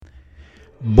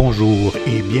Bonjour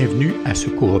et bienvenue à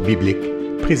Secours biblique,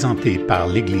 présenté par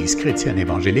l'Église chrétienne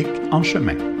évangélique En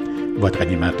Chemin. Votre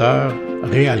animateur,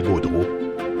 Réal Gaudreau,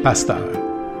 pasteur.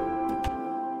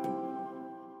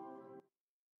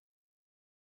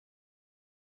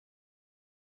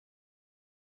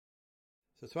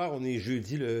 Ce soir, on est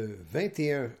jeudi le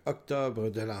 21 octobre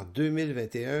de l'an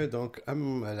 2021, donc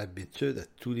comme à l'habitude, à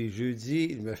tous les jeudis,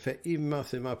 il me fait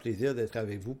immensément plaisir d'être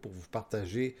avec vous pour vous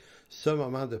partager ce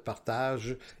moment de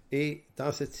partage. Et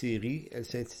dans cette série, elle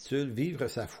s'intitule « Vivre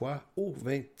sa foi au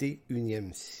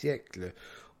 21e siècle ».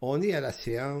 On est à la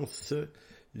séance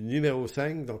numéro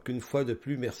 5, donc une fois de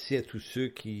plus, merci à tous ceux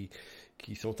qui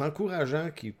sont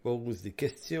encourageants, qui posent des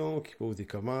questions, qui posent des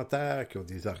commentaires, qui ont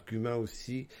des arguments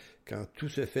aussi. Quand tout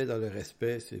se fait dans le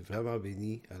respect, c'est vraiment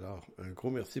béni. Alors, un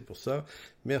gros merci pour ça.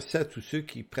 Merci à tous ceux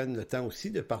qui prennent le temps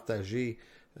aussi de partager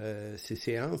ces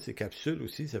séances, ces capsules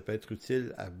aussi. Ça peut être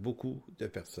utile à beaucoup de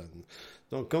personnes.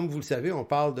 Donc, comme vous le savez, on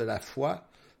parle de la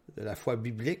foi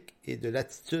biblique et de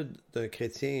l'attitude d'un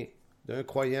chrétien, d'un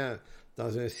croyant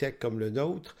dans un siècle comme le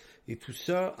nôtre. Et tout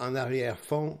ça en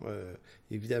arrière-fond,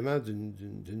 évidemment,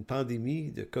 d'une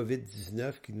pandémie de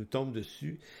COVID-19 qui nous tombe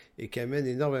dessus et qui amène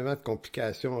énormément de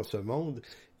complications en ce monde.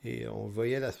 Et on le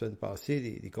voyait la semaine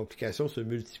passée, les complications se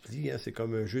multiplient. Hein, c'est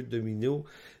comme un jeu de domino.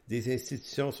 Des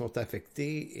institutions sont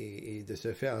affectées et de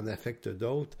ce fait en affectent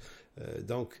d'autres.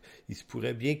 Donc, il se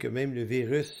pourrait bien que même le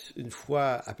virus, une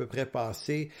fois à peu près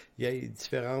passé, il y ait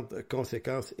différentes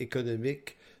conséquences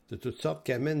économiques de toutes sortes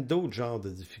qui amènent d'autres genres de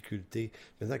difficultés.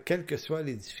 Maintenant, quelles que soient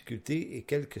les difficultés et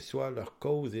quelle que soit leur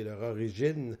cause et leur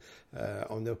origine,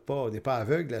 on n'est pas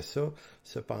aveugle à ça.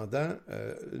 Cependant,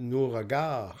 nos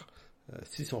regards,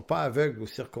 s'ils ne sont pas aveugles aux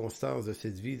circonstances de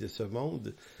cette vie, de ce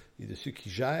monde et de ceux qui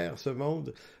gèrent ce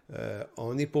monde,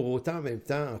 on est pour autant en même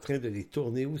temps en train de les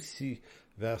tourner aussi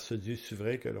vers ce Dieu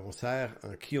souverain que l'on sert,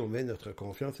 en qui on met notre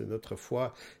confiance et notre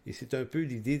foi. Et c'est un peu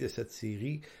l'idée de cette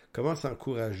série, comment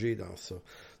s'encourager dans ça.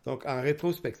 Donc, en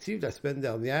rétrospective, la semaine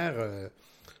dernière,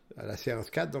 à la séance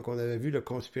 4, donc on avait vu le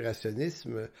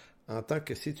conspirationnisme en tant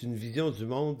que c'est une vision du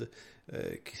monde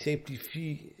qui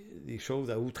simplifie les choses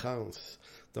à outrance.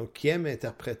 Donc, qui aime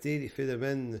interpréter les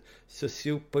phénomènes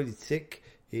sociopolitiques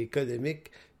et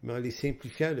économiques, mais en les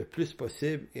simplifiant le plus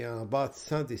possible et en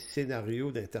bâtissant des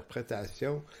scénarios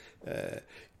d'interprétation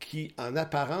qui, en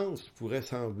apparence, pourraient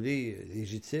sembler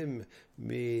légitimes,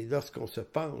 mais lorsqu'on se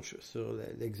penche sur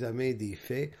l'examen des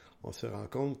faits, on se rend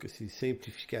compte que ces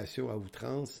simplifications à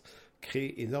outrance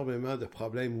créent énormément de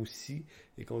problèmes aussi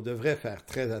et qu'on devrait faire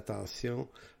très attention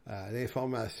à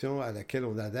l'information à laquelle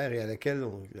on adhère et à laquelle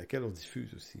on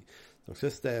diffuse aussi. Donc ça,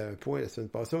 c'était un point la semaine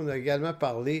passée. On a également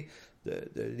parlé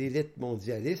de l'élite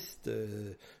mondialiste,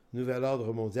 Nouvel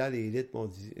Ordre mondial et élite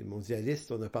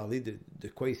mondialiste. On a parlé de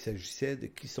quoi il s'agissait, de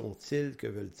qui sont-ils, que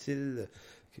veulent-ils,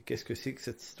 qu'est-ce que c'est que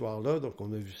cette histoire-là. Donc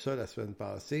on a vu ça la semaine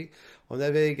passée. On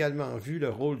avait également vu le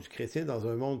rôle du chrétien dans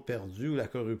un monde perdu où la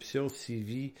corruption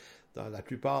sévit dans la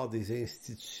plupart des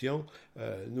institutions.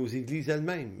 Nos églises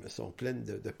elles-mêmes sont pleines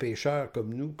de pécheurs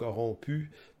comme nous, corrompus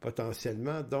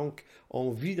potentiellement. Donc,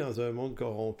 on vit dans un monde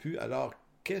corrompu. Alors,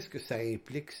 qu'est-ce que ça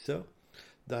implique, ça,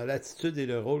 dans l'attitude et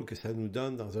le rôle que ça nous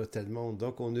donne dans un tel monde?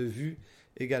 Donc, on a vu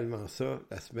également ça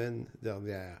la semaine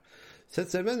dernière. Cette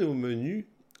semaine, au menu,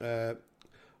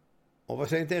 on va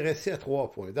s'intéresser à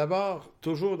 3 points. D'abord,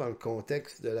 toujours dans le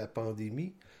contexte de la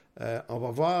pandémie, on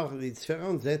va voir les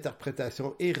différentes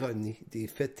interprétations erronées des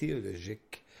faits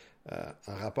théologiques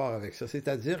en rapport avec ça.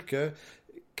 C'est-à-dire que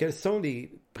quelles sont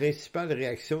les principales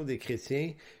réactions des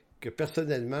chrétiens que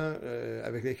personnellement,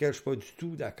 avec lesquelles je ne suis pas du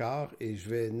tout d'accord, et je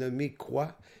vais nommer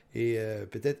quoi, et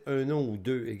peut-être un nom ou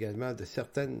deux également de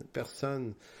certaines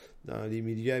personnes dans les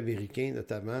milieux américains,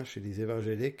 notamment chez les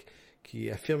évangéliques,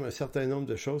 qui affirment un certain nombre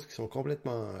de choses qui sont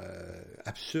complètement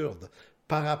absurdes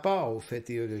par rapport aux faits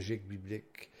théologiques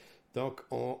bibliques. Donc,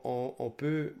 on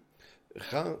peut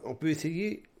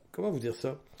essayer, comment vous dire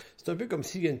ça? C'est un peu comme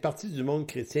s'il y a une partie du monde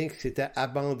chrétien qui s'était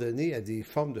abandonnée à des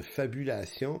formes de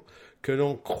fabulation que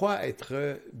l'on croit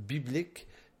être bibliques,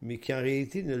 mais qui en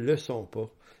réalité ne le sont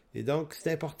pas. Et donc,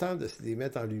 c'est important de les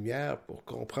mettre en lumière pour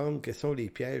comprendre quels sont les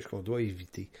pièges qu'on doit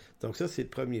éviter. Donc ça, c'est le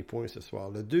premier point ce soir.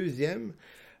 Le deuxième,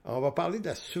 on va parler de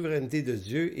la souveraineté de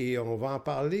Dieu et on va en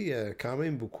parler quand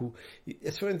même beaucoup.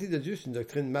 La souveraineté de Dieu, c'est une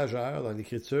doctrine majeure dans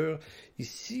l'Écriture.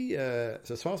 Ici,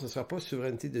 ce soir, ce ne sera pas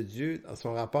souveraineté de Dieu dans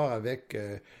son rapport avec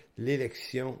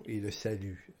l'élection et le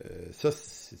salut. Ça,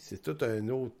 c'est tout un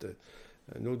autre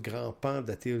grand pan de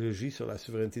la théologie sur la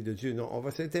souveraineté de Dieu. Non, on va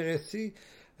s'intéresser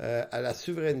à la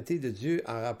souveraineté de Dieu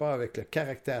en rapport avec le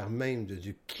caractère même de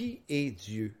Dieu. Qui est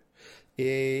Dieu?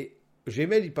 Et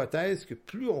j'émets l'hypothèse que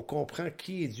plus on comprend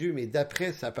qui est Dieu, mais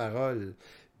d'après sa parole,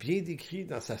 bien décrit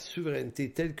dans sa souveraineté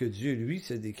telle que Dieu, lui,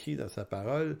 se décrit dans sa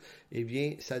parole, eh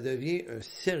bien, ça devient un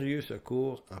sérieux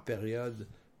secours en période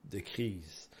de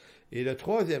crise. Et le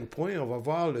troisième point, on va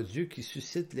voir le Dieu qui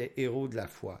suscite les héros de la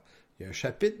foi. Il y a un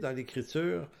chapitre dans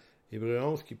l'Écriture, Hébreux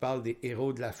 11, qui parle des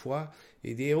héros de la foi.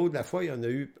 Et des héros de la foi, il y en a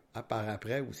eu par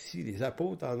après aussi. Les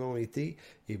apôtres en ont été.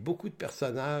 Et beaucoup de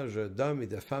personnages d'hommes et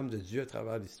de femmes de Dieu à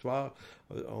travers l'histoire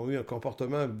ont eu un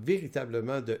comportement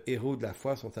véritablement de héros de la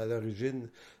foi, sont à l'origine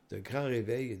de grands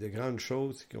réveils et de grandes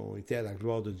choses qui ont été à la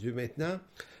gloire de Dieu. Maintenant,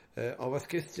 on va se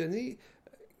questionner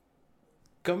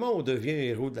comment on devient un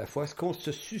héros de la foi. Est-ce qu'on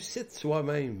se suscite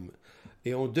soi-même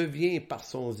et on devient par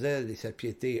son zèle et sa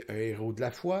piété un héros de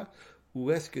la foi? Ou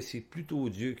est-ce que c'est plutôt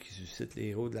Dieu qui suscite les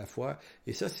héros de la foi?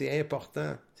 Et ça, c'est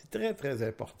important. C'est très, très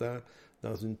important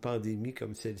dans une pandémie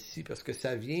comme celle-ci, parce que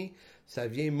ça vient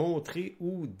montrer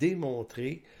ou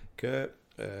démontrer que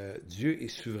Dieu est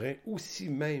souverain aussi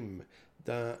même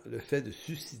dans le fait de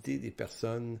susciter des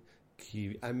personnes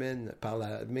qui amènent par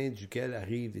la main duquel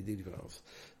arrivent des délivrances.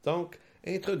 Donc,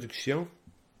 introduction.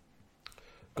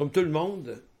 Comme tout le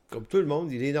monde,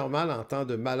 il est normal en temps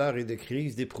de malheur et de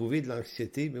crise d'éprouver de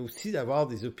l'anxiété, mais aussi d'avoir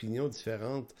des opinions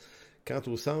différentes quant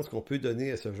au sens qu'on peut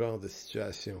donner à ce genre de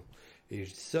situation. Et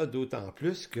je dis ça d'autant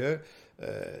plus que,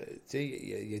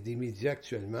 il y a des médias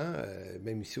actuellement,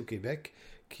 même ici au Québec,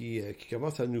 qui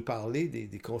commencent à nous parler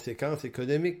des conséquences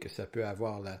économiques que ça peut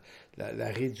avoir,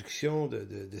 la réduction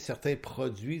de certains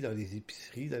produits dans les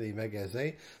épiceries, dans les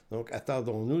magasins. Donc,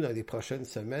 attendons-nous dans les prochaines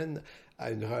semaines à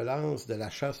une relance de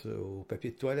la chasse au papier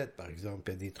de toilette, par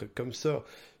exemple, et des trucs comme ça.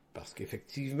 Parce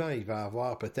qu'effectivement, il va y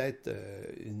avoir peut-être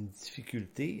une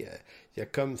difficulté. Il y a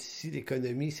comme si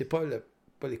l'économie, c'est pas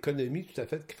l'économie tout à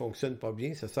fait qui fonctionne pas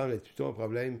bien, ça semble être plutôt un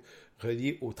problème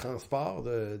relié au transport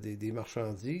des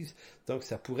marchandises. Donc,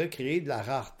 ça pourrait créer de la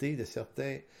rareté de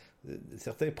certains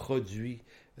produits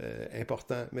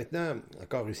importants. Maintenant,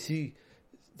 encore ici,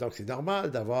 donc c'est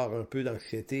normal d'avoir un peu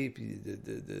d'anxiété puis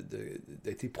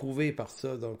d'être éprouvé par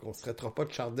ça. Donc, on ne se traitera pas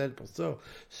de charnel pour ça.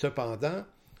 Cependant,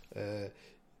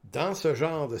 dans ce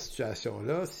genre de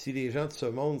situation-là, si les gens de ce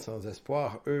monde sans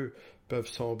espoir, eux, peuvent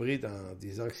sombrer dans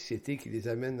des anxiétés qui les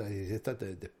amènent dans des états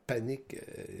de panique,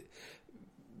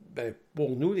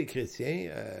 pour nous, les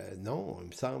chrétiens, non. Il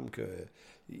me semble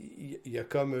qu'il y a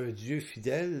comme un Dieu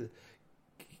fidèle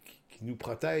qui nous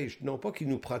protège, non pas qui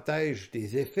nous protège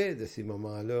des effets de ces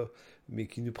moments-là, mais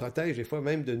qui nous protège des fois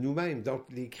même de nous-mêmes. Donc,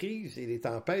 les crises et les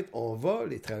tempêtes, on va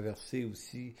les traverser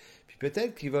aussi. Puis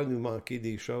peut-être qu'il va nous manquer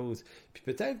des choses. Puis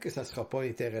peut-être que ça ne sera pas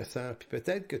intéressant. Puis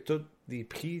peut-être que tous les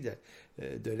prix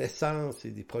de l'essence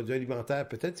et des produits alimentaires,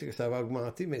 peut-être que ça va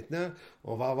augmenter. Maintenant,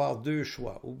 on va avoir deux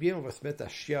choix. Ou bien on va se mettre à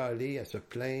chialer, à se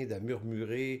plaindre, à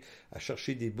murmurer, à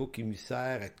chercher des boucs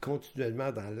émissaires, à être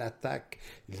continuellement dans l'attaque,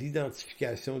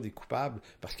 l'identification des coupables.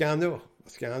 Parce qu'il y en a.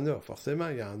 Forcément,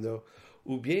 il y en a.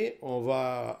 Ou bien on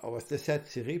va se laisser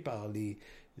attirer par les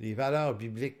valeurs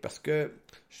bibliques. Parce que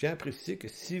je tiens à préciser que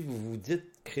si vous vous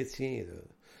dites chrétien, là,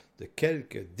 de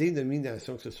quelque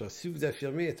dénomination que ce soit, si vous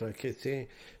affirmez être un chrétien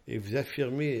et vous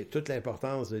affirmez toute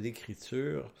l'importance de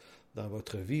l'Écriture dans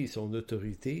votre vie et son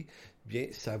autorité, bien,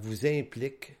 ça vous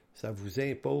implique, ça vous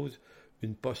impose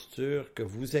une posture que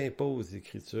vous impose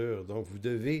l'Écriture. Donc, vous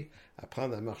devez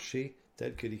apprendre à marcher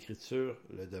tel que l'Écriture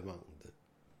le demande.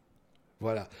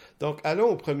 Voilà. Donc, allons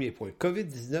au premier point.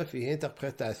 COVID-19 et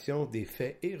interprétation des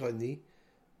faits erronés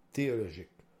théologiques.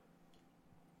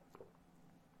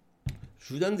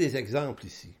 Je vous donne des exemples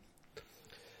ici.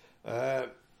 On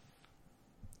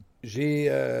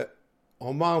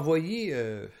m'a envoyé,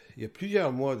 il y a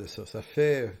plusieurs mois de ça, ça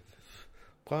fait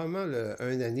probablement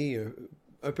une année,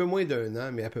 un peu moins d'un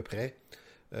an, mais à peu près,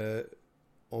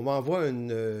 on m'envoie un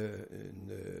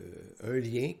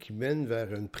lien qui mène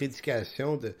vers une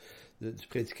prédication du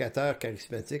prédicateur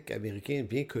charismatique américain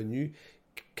bien connu,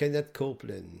 Kenneth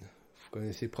Copeland. Vous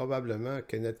connaissez probablement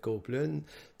Kenneth Copeland.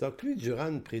 Donc, lui, durant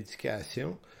une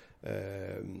prédication,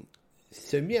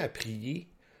 s'est mis à prier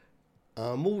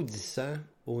en maudissant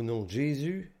au nom de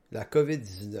Jésus la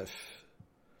COVID-19.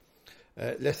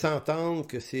 Laissant entendre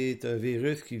que c'est un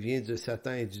virus qui vient de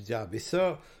Satan et du diable. Et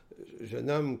ça, je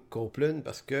nomme Copeland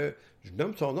parce que, je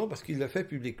nomme son nom parce qu'il l'a fait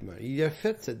publiquement. Il a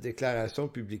fait cette déclaration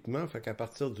publiquement, fait qu'à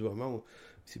partir du moment où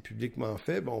c'est publiquement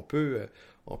fait, on peut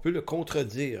le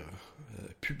contredire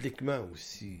publiquement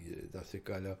aussi dans ces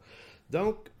cas-là.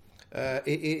 Donc,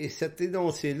 et cet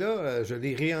énoncé-là, je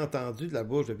l'ai réentendu de la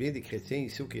bouche de bien des chrétiens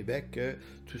ici au Québec, que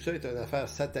tout ça est une affaire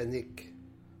satanique.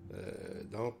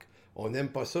 Donc, On n'aime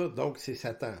pas ça, donc c'est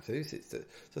Satan. Vous savez,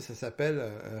 ça s'appelle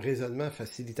un raisonnement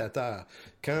facilitateur.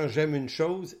 Quand j'aime une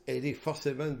chose, elle est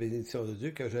forcément une bénédiction de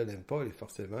Dieu. Quand je l'aime pas, elle est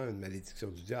forcément une malédiction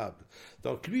du diable.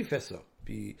 Donc lui, il fait ça.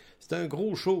 Puis c'est un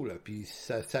gros show, là, puis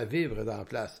ça vibre dans la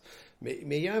place. Mais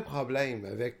il y a un problème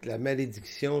avec la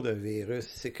malédiction d'un virus.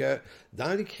 C'est que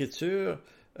dans l'Écriture,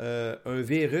 un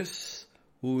virus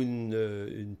ou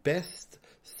une peste,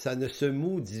 ça ne se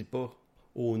maudit pas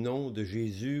au nom de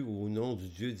Jésus ou au nom du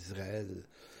Dieu d'Israël.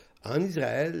 En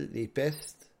Israël, les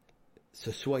pestes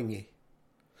se soignaient.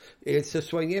 Et elles se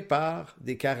soignaient par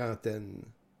des quarantaines.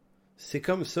 C'est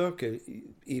comme ça que...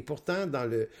 Et pourtant,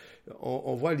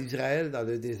 on voit l'Israël dans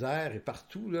le désert et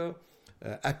partout, là,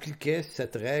 appliquait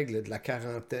cette règle de la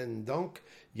quarantaine. Donc,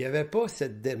 il n'y avait pas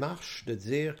cette démarche de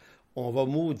dire on va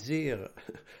maudire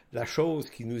la chose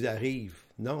qui nous arrive.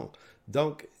 Non.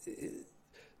 Donc,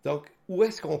 où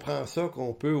est-ce qu'on prend ça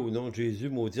qu'on peut, au nom de Jésus,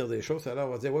 maudire des choses? Alors,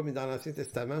 on va dire, oui, mais dans l'Ancien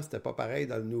Testament, c'était pas pareil.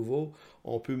 Dans le Nouveau,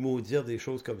 on peut maudire des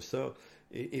choses comme ça.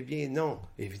 Eh bien, non.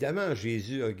 Évidemment,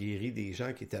 Jésus a guéri des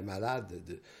gens qui étaient malades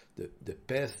de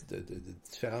peste, de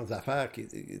différentes affaires qui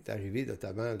est arrivées,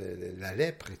 notamment la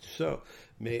lèpre et tout ça.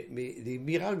 Mais les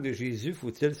miracles de Jésus,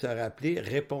 faut-il se rappeler,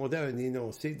 répondaient à un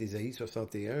énoncé d'Ésaïe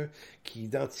 61 qui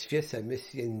identifiait sa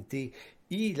messianité.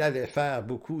 Il allait faire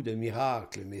beaucoup de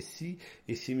miracles, le Messie,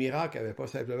 et ces miracles n'avaient pas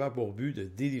simplement pour but de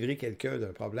délivrer quelqu'un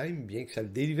d'un problème, bien que ça le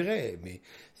délivrait, mais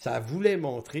ça voulait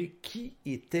montrer qui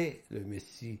était le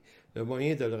Messie, le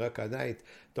moyen de le reconnaître.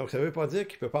 Donc, ça ne veut pas dire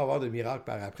qu'il ne peut pas avoir de miracle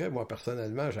par après. Moi,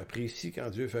 personnellement, j'apprécie quand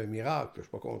Dieu fait un miracle, je ne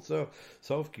suis pas contre ça,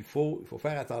 sauf qu'il faut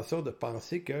faire attention de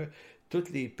penser que toutes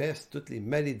les pestes, toutes les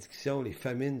malédictions, les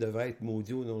famines devraient être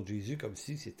maudites au nom de Jésus, comme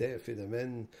si c'était un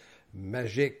phénomène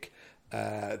magique.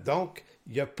 Donc,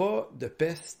 il n'y a pas de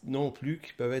peste non plus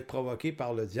qui peuvent être provoquées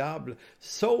par le diable,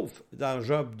 sauf dans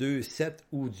Job 2,7,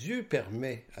 où Dieu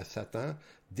permet à Satan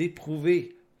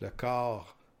d'éprouver le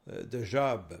corps de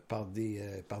Job par des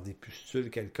pustules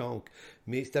quelconques.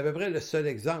 Mais c'est à peu près le seul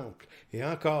exemple. Et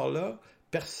encore là,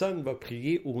 personne ne va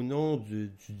prier au nom du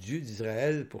Dieu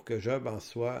d'Israël pour que Job en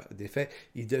soit défait.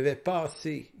 Il devait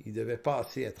passer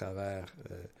à travers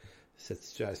cette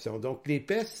situation. Donc, les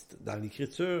pestes, dans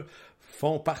l'Écriture,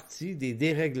 font partie des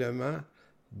dérèglements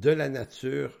de la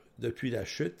nature depuis la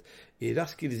chute. Et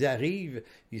lorsqu'ils arrivent,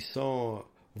 ils sont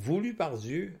voulus par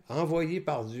Dieu, envoyés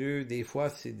par Dieu. Des fois,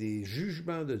 c'est des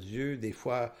jugements de Dieu, des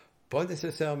fois, pas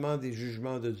nécessairement des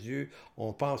jugements de Dieu.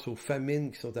 On pense aux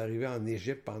famines qui sont arrivées en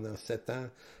Égypte pendant 7 ans.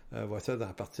 On voit ça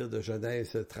à partir de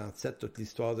Genèse 37, toute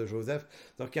l'histoire de Joseph.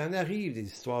 Donc, il en arrive des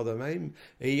histoires de même.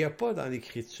 Et il n'y a pas dans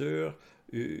l'Écriture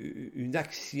une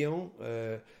action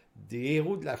des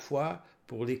héros de la foi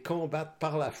pour les combattre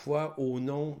par la foi au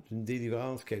nom d'une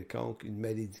délivrance quelconque, une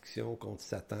malédiction contre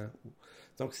Satan.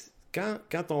 Donc,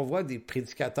 quand on voit des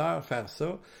prédicateurs faire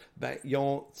ça, ben, ils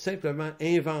ont simplement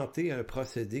inventé un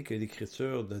procédé que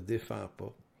l'Écriture ne défend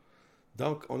pas.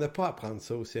 Donc, on n'a pas à prendre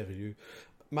ça au sérieux.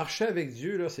 Marcher avec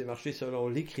Dieu, là, c'est marcher selon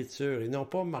l'Écriture et non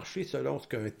pas marcher selon ce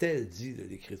qu'un tel dit de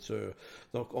l'Écriture.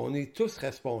 Donc, on est tous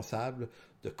responsables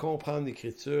de comprendre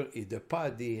l'Écriture et de ne pas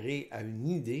adhérer à une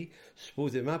idée,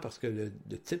 supposément parce que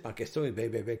le type en question est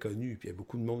bien connu, puis il y a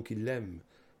beaucoup de monde qui l'aime.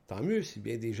 Tant mieux si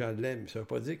bien des gens l'aiment, ça ne veut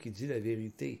pas dire qu'il dit la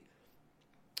vérité.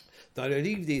 Dans le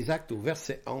livre des Actes, au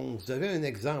verset 11, vous avez un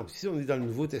exemple. Ici, on est dans le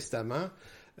Nouveau Testament.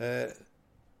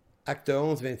 Acte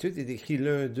 11, 28 est écrit «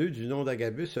 L'un d'eux, du nom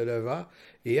d'Agabus, se leva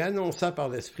et annonça par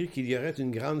l'Esprit qu'il y aurait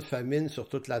une grande famine sur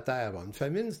toute la terre. » Bon, une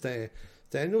famine, c'est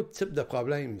un autre type de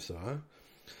problème, ça. Hein?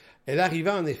 Elle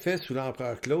arriva en effet sous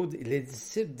l'empereur Claude et les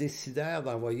disciples décidèrent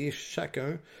d'envoyer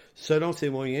chacun, selon ses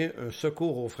moyens, un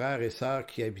secours aux frères et sœurs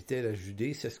qui habitaient la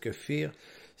Judée. C'est ce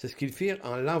qu'ils firent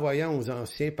en l'envoyant aux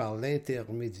anciens par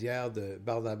l'intermédiaire de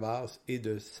Barnabas et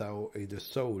de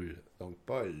Saul, donc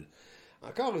Paul.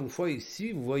 Encore une fois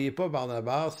ici, vous ne voyez pas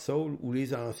Barnabas, Saul ou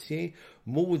les anciens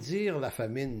maudire la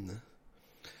famine.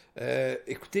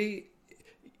 Écoutez,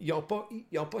 ils n'ont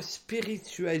pas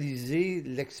spiritualisé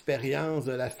l'expérience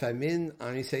de la famine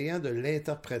en essayant de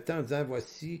l'interpréter en disant,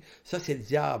 voici, ça c'est le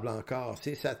diable encore,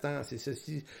 c'est Satan, c'est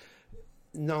ceci.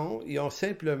 Non, ils ont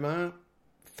simplement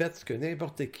fait ce que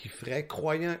n'importe qui ferait,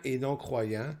 croyant et non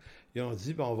croyant. Ils ont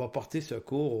dit, on va porter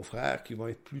secours aux frères qui vont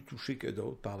être plus touchés que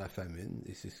d'autres par la famine.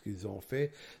 Et c'est ce qu'ils ont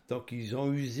fait. Donc, ils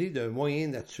ont usé d'un moyen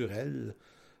naturel,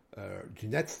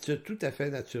 d'une attitude tout à fait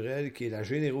naturelle qui est la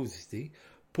générosité,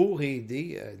 pour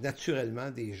aider naturellement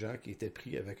des gens qui étaient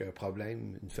pris avec un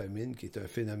problème, une famine, qui est un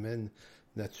phénomène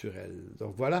naturel.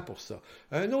 Donc, voilà pour ça.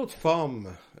 Une autre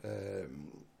forme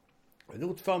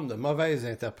de mauvaise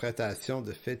interprétation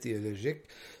de faits théologiques,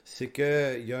 c'est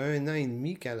qu'il y a 1 an et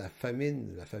demi, quand la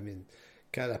famine,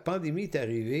 quand la pandémie est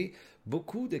arrivée,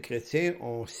 beaucoup de chrétiens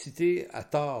ont cité à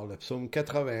tort le psaume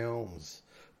 91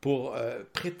 pour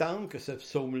prétendre que ce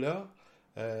psaume-là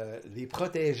les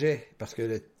protégeait. Parce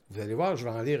que vous allez voir, je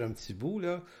vais en lire un petit bout,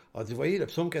 là. On dit, voyez, le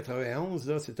psaume 91,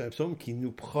 là, c'est un psaume qui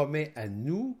nous promet à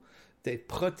nous d'être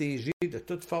protégés de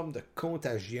toute forme de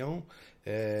contagion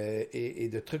et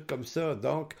de trucs comme ça.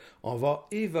 Donc, on va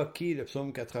évoquer le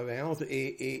psaume 91.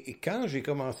 Et quand j'ai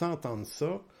commencé à entendre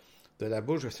ça de la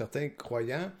bouche de certains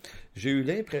croyants, j'ai eu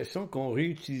l'impression qu'on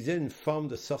réutilisait une forme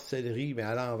de sorcellerie, mais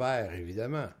à l'envers,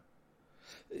 évidemment.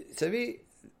 Vous savez,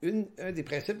 un des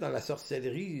principes dans la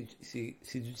sorcellerie,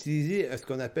 c'est d'utiliser ce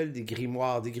qu'on appelle des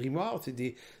grimoires. Des grimoires, c'est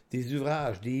des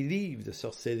ouvrages, des livres de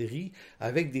sorcellerie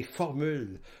avec des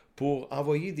formules pour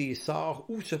envoyer des sorts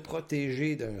ou se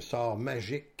protéger d'un sort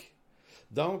magique.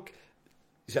 Donc,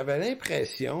 j'avais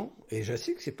l'impression, et je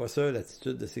sais que c'est pas ça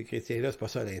l'attitude de ces chrétiens-là, c'est pas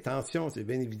ça l'intention, c'est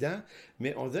bien évident,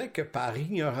 mais on dirait que par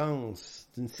ignorance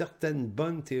d'une certaine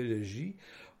bonne théologie,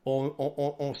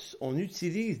 on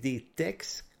utilise des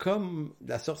textes comme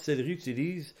la sorcellerie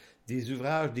utilise des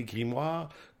ouvrages, des grimoires,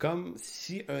 comme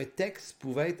si un texte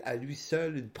pouvait être à lui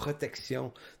seul une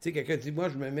protection. Tu sais, quelqu'un dit, moi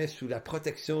je me mets sous la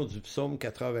protection du psaume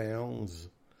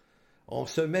 91. On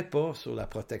se met pas sur la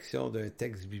protection d'un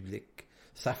texte biblique.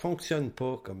 Ça fonctionne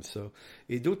pas comme ça.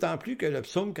 Et d'autant plus que le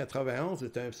psaume 91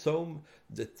 est un psaume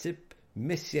de type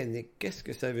messianique. Qu'est-ce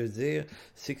que ça veut dire?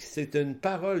 C'est que c'est une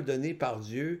parole donnée par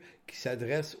Dieu qui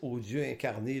s'adresse au Dieu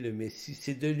incarné, le Messie.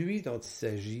 C'est de lui dont il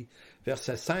s'agit.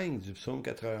 Verset 5 du psaume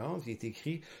 91, il est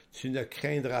écrit « Tu ne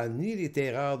craindras ni les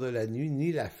terreurs de la nuit,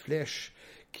 ni la flèche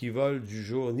qui vole du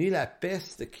jour, ni la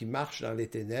peste qui marche dans les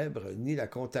ténèbres, ni la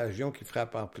contagion qui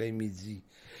frappe en plein midi.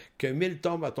 Que 1000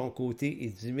 tombent à ton côté et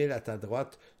 10 000 à ta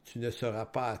droite, tu ne seras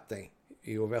pas atteint. »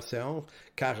 Et au verset 11,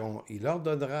 « Car il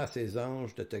ordonnera à ses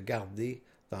anges de te garder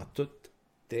dans toutes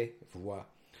tes voies. »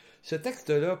 Ce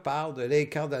texte-là parle de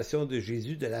l'incarnation de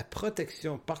Jésus, de la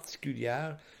protection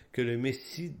particulière que le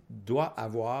Messie doit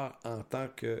avoir en tant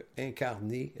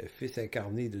qu'incarné, fils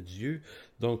incarné de Dieu.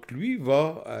 Donc lui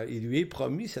il lui est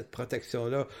promis cette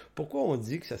protection-là. Pourquoi on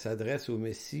dit que ça s'adresse au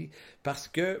Messie? Parce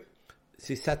que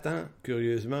c'est Satan,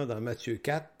 curieusement, dans Matthieu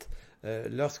 4,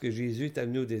 lorsque Jésus est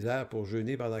amené au désert pour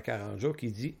jeûner pendant 40 jours,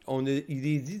 qui dit, il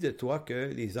est dit de toi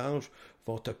que les anges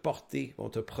vont te porter,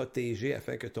 vont te protéger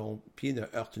afin que ton pied ne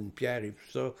heurte une pierre et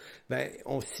tout ça.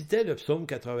 On citait le psaume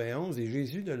 91 et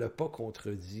Jésus ne l'a pas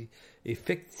contredit.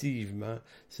 Effectivement,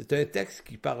 c'est un texte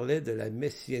qui parlait de la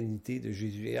messianité de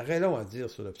Jésus. Il y aurait long à dire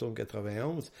sur le psaume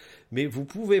 91, mais vous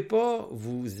pouvez pas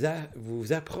vous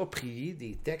approprier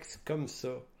des textes comme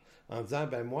ça en disant,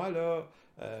 moi là,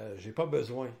 j'ai pas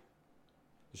besoin.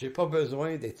 J'ai pas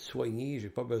besoin d'être soigné, j'ai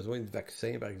pas besoin de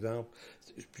vaccin, par exemple.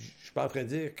 Je suis pas en train de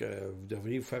dire que vous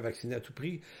devriez vous faire vacciner à tout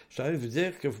prix. Je suis en train de vous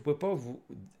dire que vous pouvez pas vous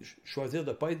choisir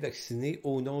de pas être vacciné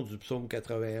au nom du psaume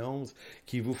 91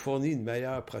 qui vous fournit une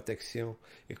meilleure protection.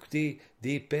 Écoutez,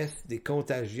 des pestes, des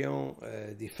contagions,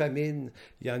 des famines,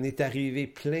 il en est arrivé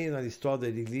plein dans l'histoire de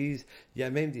l'Église. Il y a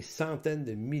même des centaines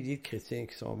de milliers de chrétiens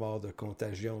qui sont morts de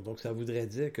contagion. Donc ça voudrait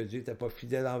dire que Dieu n'était pas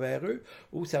fidèle envers eux,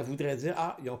 ou ça voudrait dire,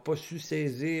 ils n'ont pas su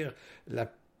saisir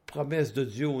la promesse de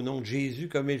Dieu au nom de Jésus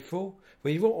comme il faut.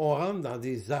 Voyez-vous, on rentre dans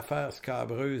des affaires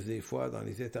scabreuses des fois, dans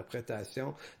les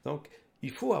interprétations. Donc,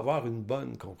 il faut avoir une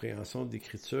bonne compréhension de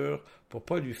l'Écriture pour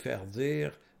pas lui faire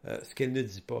dire ce qu'elle ne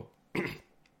dit pas.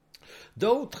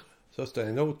 D'autres, ça c'est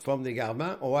une autre forme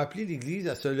d'égarement, ont appelé l'Église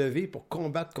à se lever pour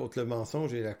combattre contre le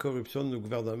mensonge et la corruption de nos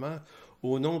gouvernements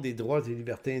au nom des droits et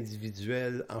libertés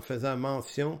individuelles en faisant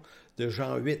mention de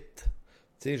Jean 8.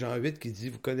 Tu sais, Jean 8 qui dit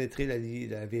 « Vous connaîtrez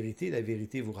la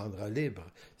vérité vous rendra libre. »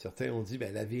 Certains ont dit «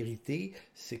 La vérité,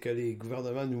 c'est que les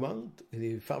gouvernements nous mentent,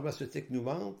 les pharmaceutiques nous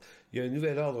mentent, il y a un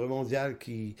nouvel ordre mondial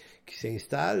qui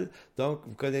s'installe, donc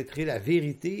vous connaîtrez la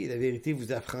vérité et la vérité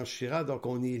vous affranchira, donc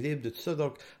on est libre de tout ça. »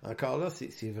 Donc, encore là,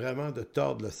 c'est vraiment de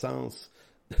tordre le sens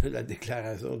de la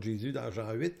déclaration de Jésus dans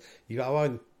Jean 8. Il va y avoir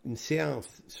une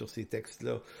séance sur ces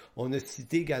textes-là. On a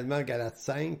cité également Galates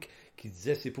 5, qui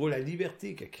disait « C'est pour la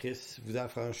liberté que Christ vous a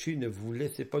affranchi, ne vous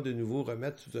laissez pas de nouveau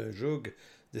remettre sous un joug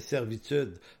de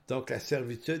servitude. » Donc la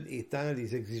servitude étant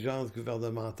les exigences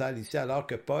gouvernementales ici, alors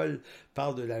que Paul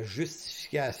parle de la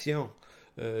justification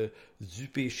du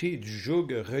péché, du joug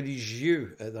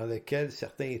religieux dans lequel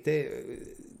certains étaient.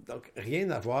 Donc rien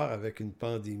à voir avec une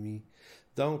pandémie.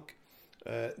 Donc,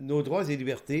 nos droits et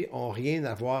libertés ont rien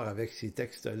à voir avec ces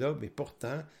textes-là, mais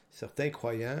pourtant, certains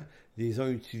croyants les ont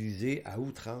utilisés à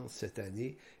outrance cette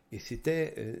année Et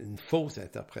c'était une fausse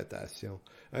interprétation.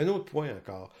 Un autre point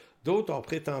encore. D'autres ont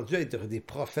prétendu être des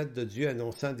prophètes de Dieu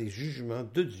annonçant des jugements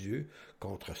de Dieu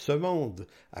contre ce monde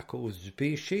à cause du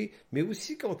péché, mais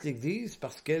aussi contre l'Église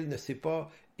parce qu'elle ne s'est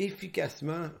pas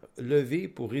efficacement levée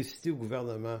pour résister au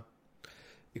gouvernement.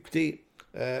 Écoutez,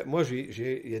 moi,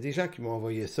 il y a des gens qui m'ont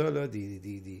envoyé ça, là,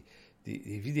 des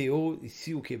vidéos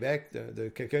ici au Québec de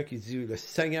quelqu'un qui dit « Le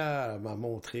Seigneur m'a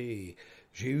montré,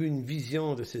 j'ai eu une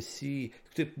vision de ceci. »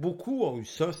 Écoutez, beaucoup ont eu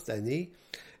ça cette année.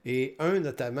 Et un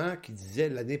notamment qui disait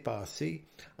l'année passée,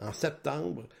 en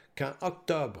septembre, qu'en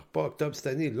octobre, pas octobre cette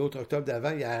année, l'autre octobre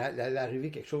d'avant, il allait arriver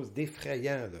quelque chose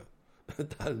d'effrayant là,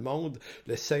 dans le monde.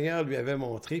 Le Seigneur lui avait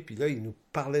montré, puis là, il nous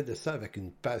parlait de ça avec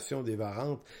une passion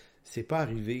dévorante. C'est pas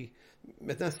arrivé.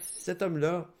 Maintenant, cet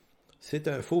homme-là, c'est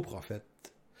un faux prophète.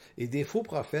 Et des faux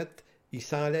prophètes, ils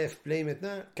s'enlèvent plein.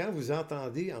 Maintenant, quand vous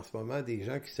entendez en ce moment des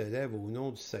gens qui se lèvent au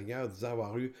nom du Seigneur disant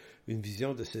avoir eu une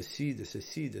vision de ceci, de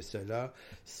ceci, de cela,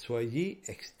 soyez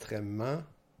extrêmement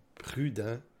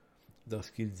prudents dans ce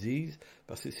qu'ils disent,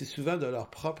 parce que c'est souvent de leur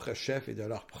propre chef et de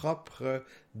leur propre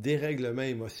dérèglement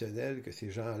émotionnel que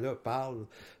ces gens-là parlent,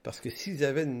 parce que s'ils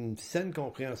avaient une saine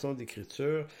compréhension de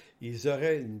l'Écriture, ils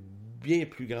auraient une bien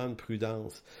plus grande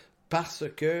prudence, parce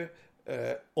que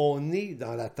on est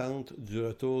dans l'attente du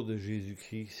retour de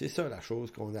Jésus-Christ. C'est ça la chose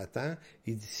qu'on attend.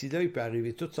 Et d'ici là, il peut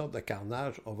arriver toutes sortes de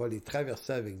carnages. On va les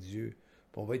traverser avec Dieu.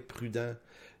 On va être prudent.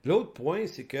 L'autre point,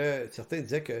 c'est que certains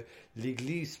disaient que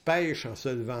l'Église pêche en se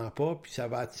levant pas, puis ça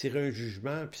va attirer un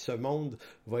jugement, puis ce monde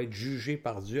va être jugé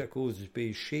par Dieu à cause du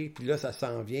péché. Puis là, ça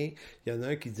s'en vient. Il y en a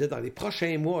un qui disait, dans les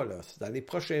prochains mois,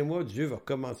 Dieu va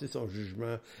commencer son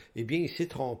jugement. Eh bien, il s'est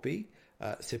trompé.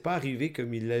 C'est pas arrivé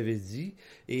comme il l'avait dit.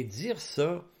 Et dire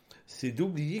ça, c'est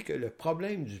d'oublier que le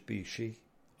problème du péché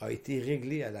a été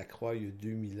réglé à la croix il y a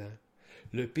 2000 ans.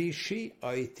 Le péché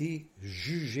a été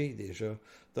jugé déjà.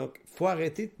 Donc, il faut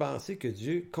arrêter de penser que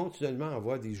Dieu continuellement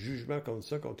envoie des jugements comme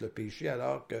ça contre le péché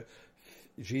alors que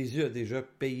Jésus a déjà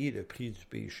payé le prix du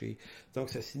péché.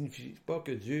 Donc, ça ne signifie pas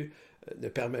que Dieu ne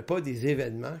permet pas des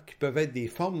événements qui peuvent être des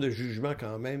formes de jugement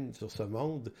quand même sur ce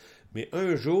monde, mais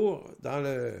un jour,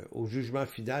 au jugement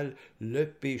final, le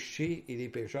péché et les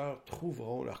pécheurs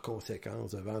trouveront leurs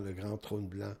conséquences devant le grand trône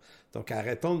blanc. Donc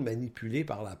arrêtons de manipuler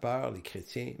par la peur les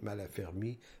chrétiens mal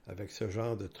affermis avec ce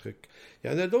genre de trucs.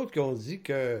 Il y en a d'autres qui ont dit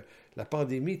que la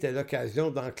pandémie était l'occasion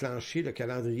d'enclencher le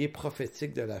calendrier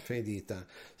prophétique de la fin des temps.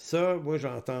 Ça, moi j'ai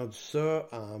entendu ça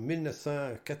en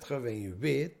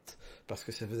 1988, parce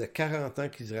que ça faisait 40 ans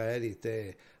qu'Israël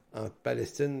était en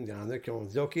Palestine. Il y en a qui ont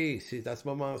dit, OK, c'est à ce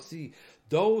moment-ci.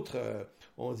 D'autres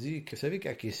ont dit que, vous savez,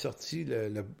 quand il est sorti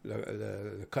le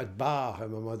code barre à un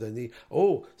moment donné,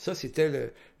 oh, ça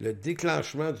c'était le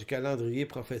déclenchement du calendrier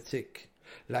prophétique.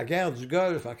 La guerre du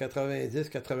Golfe en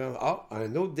 90-91,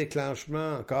 un autre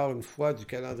déclenchement, encore une fois, du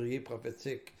calendrier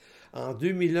prophétique. En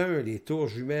 2001, les tours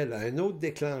jumelles, un autre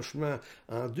déclenchement.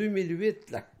 En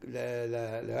 2008,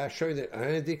 le H1,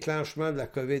 un déclenchement de la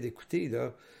COVID. Écoutez,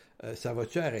 là, ça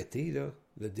va-tu arrêter, là,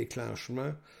 le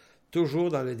déclenchement?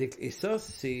 Toujours dans le déclenchement. Et ça,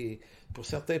 c'est, pour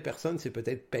certaines personnes, c'est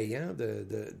peut-être payant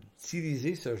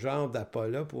d'utiliser ce genre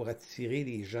d'appât-là pour attirer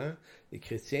les gens, les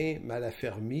chrétiens mal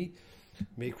affermis.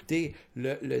 Mais écoutez,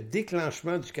 le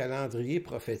déclenchement du calendrier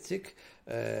prophétique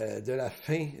de la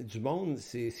fin du monde,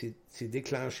 c'est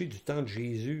déclenché du temps de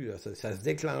Jésus. Là. Ça se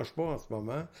déclenche pas en ce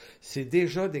moment. C'est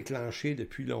déjà déclenché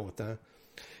depuis longtemps.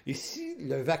 Et si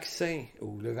le vaccin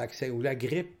ou la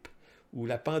grippe ou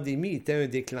la pandémie était un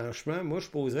déclenchement, moi je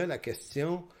poserais la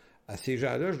question à ces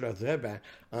gens-là, je leur dirais,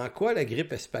 en quoi la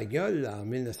grippe espagnole en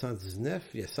 1919,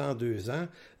 il y a 102 ans,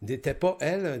 n'était pas,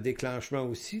 elle, un déclenchement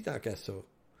aussi tant qu'à ça?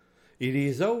 Et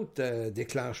les autres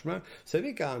déclenchements, vous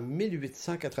savez qu'en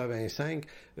 1885,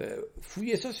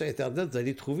 fouillez ça sur Internet, vous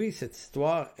allez trouver cette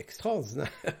histoire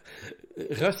extraordinaire,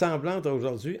 ressemblante à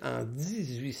aujourd'hui, en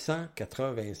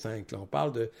 1885. Là, on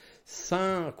parle de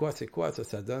 100, c'est quoi ça?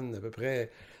 Ça donne à peu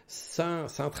près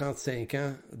 135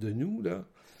 ans de nous, là.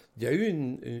 Il y a eu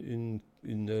une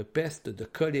peste de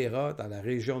choléra dans la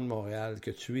région de Montréal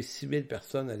qui a tué 6000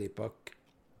 personnes à l'époque.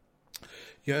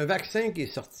 Il y a un vaccin qui est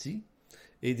sorti.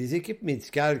 Et des équipes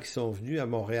médicales qui sont venues à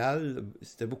Montréal,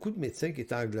 c'était beaucoup de médecins qui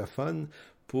étaient anglophones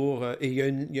et il y a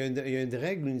une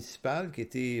règle municipale qui a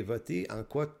été votée en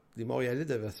quoi les Montréalais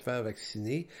devaient se faire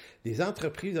vacciner. Les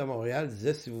entreprises de Montréal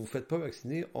disaient, si vous ne vous faites pas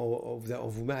vacciner, on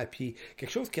vous met à pied.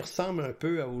 Quelque chose qui ressemble un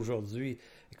peu à aujourd'hui.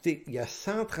 Écoutez, il y a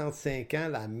 135 ans,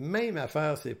 la même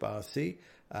affaire s'est passée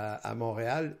à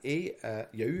Montréal et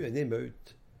il y a eu une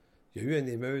émeute. Il y a eu une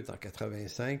émeute en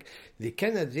 85. Les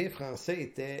Canadiens français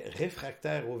étaient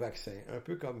réfractaires au vaccin, un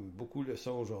peu comme beaucoup le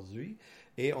sont aujourd'hui,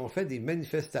 et ont fait des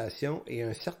manifestations. Et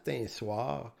un certain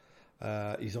soir,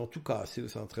 Ils ont tout cassé au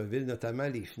centre-ville, notamment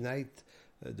les fenêtres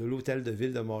de l'hôtel de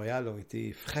ville de Montréal ont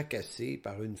été fracassées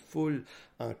par une foule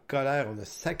en colère. On a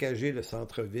saccagé le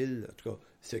centre-ville, en tout cas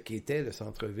ce qui était le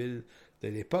centre-ville de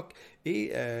l'époque.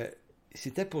 Et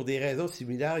c'était pour des raisons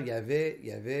similaires. Il y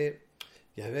avait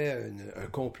un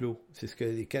complot. C'est ce que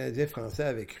les Canadiens français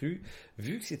avaient cru.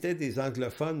 Vu que c'était des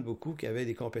anglophones, beaucoup, qui avaient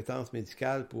des compétences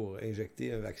médicales pour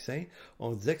injecter un vaccin,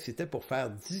 on disait que c'était pour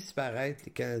faire disparaître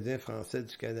les Canadiens français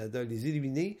du Canada, les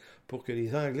éliminer pour que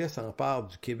les Anglais s'emparent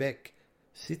du Québec.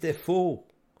 C'était faux.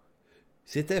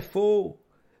 C'était faux.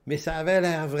 Mais ça avait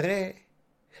l'air vrai.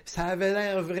 Ça avait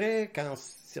l'air vrai quand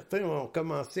certains ont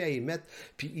commencé à émettre,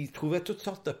 puis ils trouvaient toutes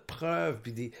sortes de preuves,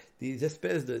 puis des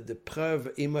espèces de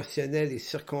preuves émotionnelles et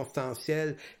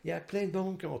circonstancielles. Il y a plein de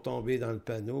monde qui ont tombé dans le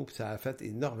panneau, puis ça a fait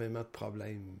énormément de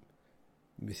problèmes.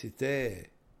 Mais c'était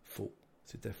faux.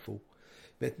 C'était faux.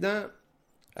 Maintenant,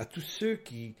 à tous ceux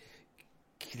qui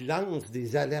lancent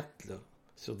des alertes là,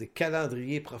 sur des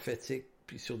calendriers prophétiques,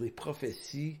 puis sur des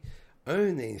prophéties,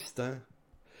 un instant,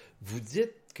 vous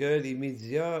dites que les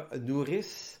médias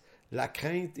nourrissent la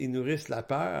crainte et nourrissent la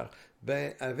peur,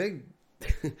 ben avec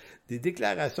des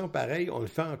déclarations pareilles, on le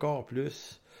fait encore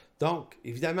plus. Donc,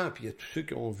 évidemment, puis il y a tous ceux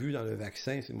qui ont vu dans le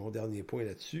vaccin, c'est mon dernier point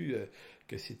là-dessus,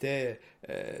 que c'était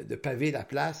de paver la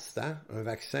place, hein? Un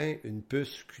vaccin, une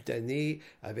puce cutanée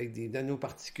avec des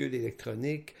nanoparticules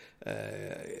électroniques,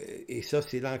 et ça,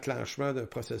 c'est l'enclenchement d'un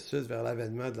processus vers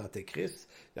l'avènement de l'Antéchrist.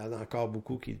 Il y en a encore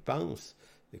beaucoup qui le pensent.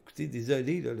 Écoutez,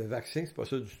 désolé, là, le vaccin, c'est pas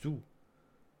ça du tout.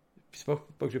 Puis c'est pas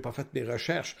que j'ai pas fait mes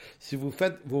recherches. Si vous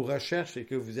faites vos recherches et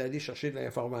que vous allez chercher de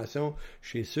l'information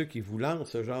chez ceux qui vous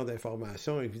lancent ce genre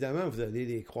d'informations, évidemment, vous allez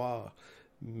les croire.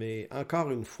 Mais encore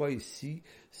une fois ici,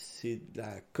 c'est de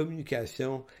la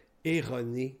communication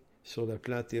erronée sur le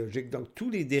plan théologique. Donc, tous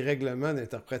les dérèglements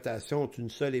d'interprétation ont une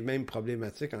seule et même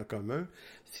problématique en commun.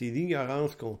 C'est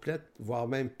l'ignorance complète, voire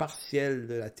même partielle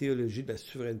de la théologie de la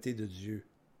souveraineté de Dieu.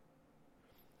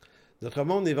 Notre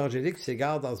monde évangélique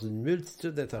s'égare dans une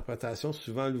multitude d'interprétations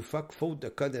souvent loufoques, faute de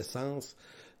connaissance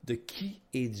de qui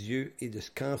est Dieu et de ce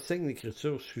qu'enseigne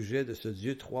l'Écriture au sujet de ce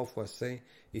Dieu 3 fois saint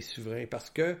et souverain. Parce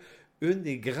que une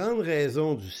des grandes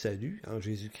raisons du salut en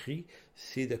Jésus-Christ,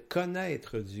 c'est de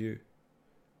connaître Dieu.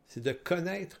 C'est de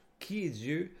connaître qui est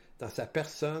Dieu dans sa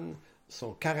personne,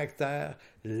 son caractère,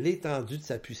 l'étendue de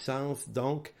sa puissance,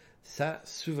 donc sa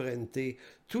souveraineté.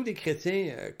 Tous les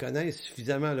chrétiens connaissent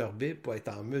suffisamment leur Bible pour être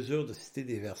en mesure de citer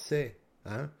des versets,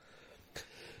 hein?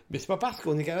 Mais c'est pas parce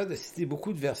qu'on est capable de citer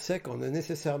beaucoup de versets qu'on a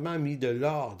nécessairement mis de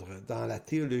l'ordre dans la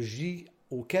théologie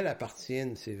auquel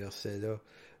appartiennent ces versets-là.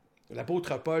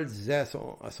 L'apôtre Paul disait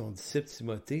à son disciple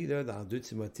Timothée, là, dans 2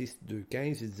 Timothée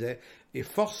 2,15, il disait «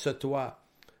 Efforce-toi,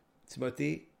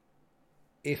 Timothée,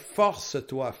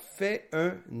 efforce-toi, fais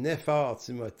un effort,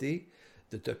 Timothée,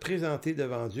 de te présenter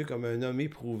devant Dieu comme un homme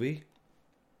éprouvé,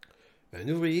 un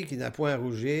ouvrier qui n'a point à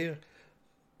rougir,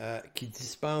 qui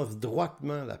dispense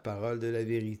droitement la parole de la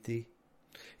vérité. »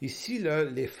 Ici, là,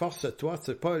 l'efforce-toi,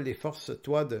 c'est pas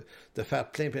l'efforce-toi de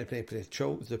faire plein de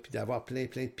choses, puis d'avoir plein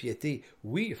de piété.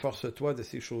 Oui, efforce-toi de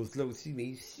ces choses-là aussi, mais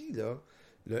ici, là,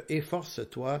 le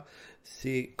efforce-toi,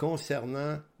 c'est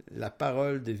concernant la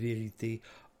parole de vérité.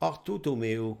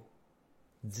 Orthotoméo,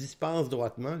 dispense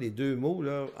droitement, les deux mots,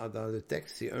 là, dans le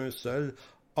texte, c'est un seul,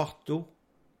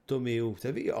 orthotoméo. Vous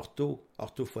savez,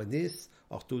 orthophoniste,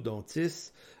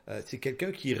 orthodontiste, c'est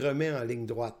quelqu'un qui remet en ligne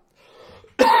droite.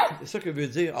 C'est ça que veut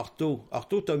dire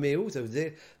orthotoméo, ça veut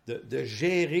dire de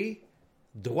gérer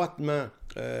droitement.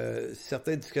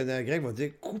 Certains dictionnaires grecs vont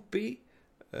dire couper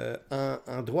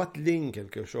en droite ligne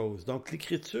quelque chose. Donc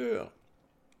l'écriture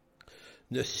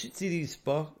ne s'utilise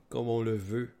pas comme on le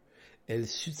veut. Elle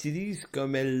s'utilise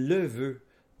comme elle le veut.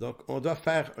 Donc on doit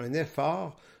faire un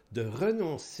effort de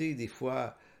renoncer des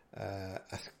fois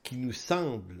à ce qui nous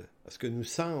semble, à ce que nous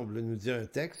semble nous dire un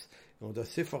texte. On doit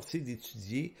s'efforcer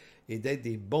d'étudier et d'être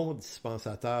des bons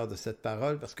dispensateurs de cette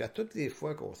parole, parce qu'à toutes les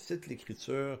fois qu'on cite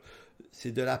l'Écriture,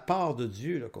 c'est de la part de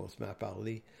Dieu là, qu'on se met à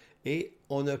parler. Et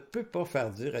on ne peut pas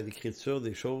faire dire à l'Écriture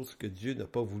des choses que Dieu n'a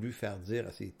pas voulu faire dire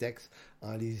à ses textes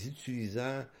en les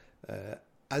utilisant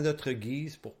à notre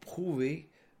guise pour prouver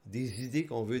des idées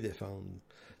qu'on veut défendre.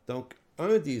 Donc,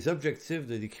 un des objectifs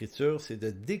de l'Écriture, c'est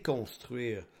de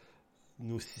déconstruire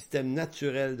nos systèmes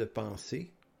naturels de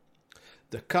pensée,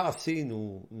 de casser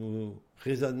nos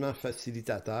raisonnements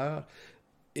facilitateurs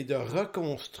et de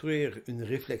reconstruire une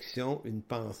réflexion, une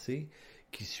pensée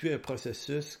qui suit un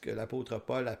processus que l'apôtre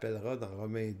Paul appellera dans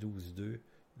Romains 12.2,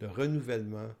 le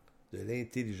renouvellement de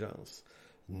l'intelligence.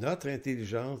 Notre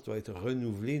intelligence doit être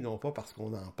renouvelée, non pas parce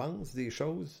qu'on en pense des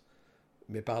choses,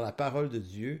 mais par la parole de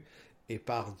Dieu. et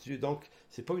par Dieu. Donc,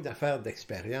 c'est pas une affaire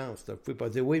d'expérience. Là. Vous pouvez pas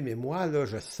dire, oui, mais moi, là,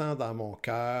 je sens dans mon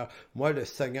cœur, moi, le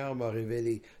Seigneur m'a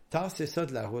révélé. Tassez ça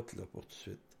de la route, là, pour tout de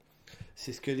suite.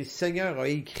 C'est ce que le Seigneur a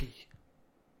écrit.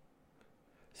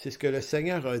 C'est ce que le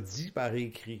Seigneur a dit par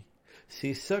écrit.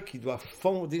 C'est ça qui doit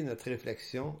fonder notre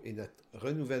réflexion et notre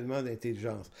renouvellement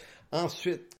d'intelligence.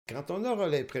 Ensuite, quand on aura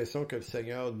l'impression que le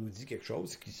Seigneur nous dit quelque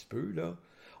chose, ce qui se peut, là,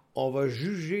 on va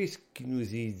juger ce qui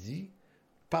nous est dit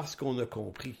parce qu'on a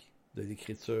compris de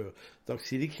l'Écriture. Donc,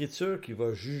 c'est l'Écriture qui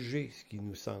va juger ce qui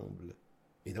nous semble,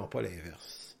 et non pas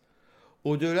l'inverse.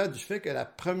 Au-delà du fait que la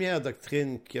première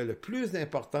doctrine qui a le plus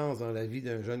d'importance dans la vie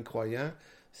d'un jeune croyant,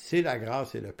 c'est la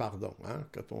grâce et le pardon. Hein?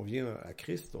 Quand on vient à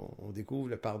Christ, on découvre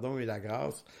le pardon et la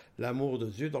grâce, l'amour de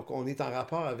Dieu. Donc, on est en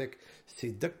rapport avec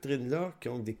ces doctrines-là qui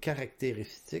ont des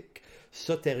caractéristiques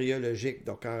sotériologiques,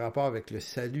 donc en rapport avec le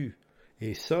salut.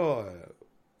 Et ça,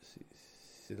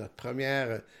 c'est notre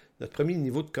premier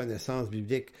niveau de connaissance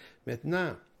biblique.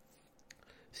 Maintenant,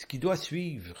 ce qui doit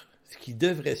suivre, ce qui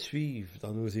devrait suivre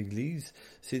dans nos églises,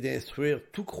 c'est d'instruire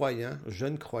tout croyant,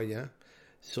 jeune croyant,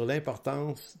 sur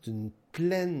l'importance d'une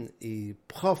pleine et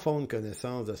profonde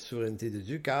connaissance de la souveraineté de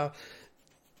Dieu, car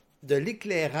de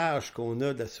l'éclairage qu'on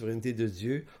a de la souveraineté de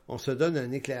Dieu, on se donne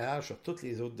un éclairage sur toutes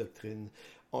les autres doctrines.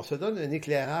 On se donne un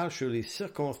éclairage sur les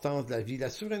circonstances de la vie. La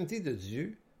souveraineté de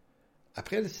Dieu,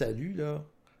 après le salut, là,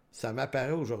 ça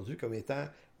m'apparaît aujourd'hui comme étant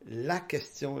la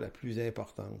question la plus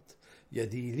importante. Il y a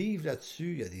des livres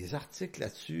là-dessus, il y a des articles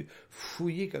là-dessus,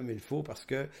 fouillez comme il faut, parce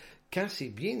que quand c'est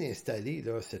bien installé,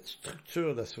 là, cette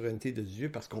structure de la souveraineté de Dieu,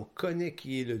 parce qu'on connaît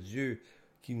qui est le Dieu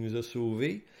qui nous a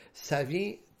sauvés, ça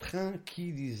vient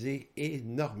tranquilliser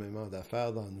énormément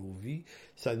d'affaires dans nos vies.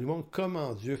 Ça nous montre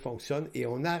comment Dieu fonctionne et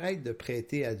on arrête de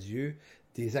prêter à Dieu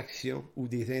des actions ou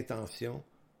des intentions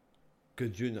que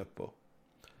Dieu n'a pas.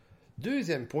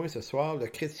 Deuxième point ce soir, le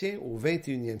chrétien au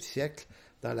 21e siècle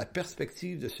dans la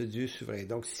perspective de ce Dieu souverain.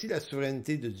 Donc, si la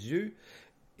souveraineté de Dieu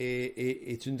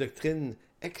est une doctrine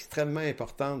extrêmement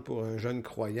importante pour un jeune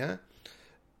croyant,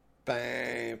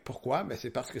 ben, pourquoi? Ben, c'est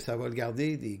parce que ça va le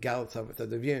garder des gardes, ça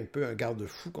devient un peu un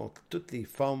garde-fou contre toutes les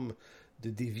formes de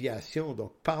déviation.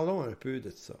 Donc, parlons un peu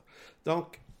de ça.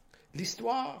 Donc,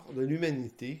 l'histoire de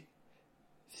l'humanité,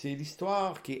 c'est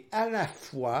l'histoire qui est à la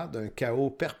fois d'un chaos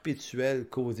perpétuel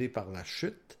causé par la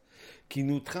chute, qui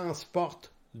nous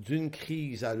transporte d'une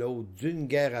crise à l'autre, d'une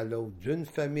guerre à l'autre, d'une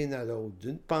famine à l'autre,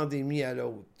 d'une pandémie à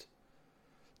l'autre,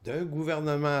 d'un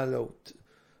gouvernement à l'autre.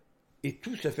 Et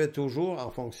tout se fait toujours en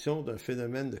fonction d'un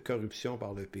phénomène de corruption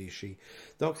par le péché.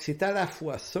 Donc, c'est à la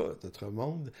fois ça, notre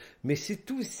monde, mais c'est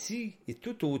aussi, et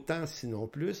tout autant, sinon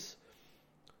plus,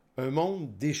 un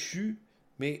monde déchu,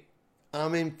 mais en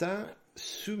même temps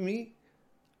soumis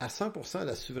à 100% à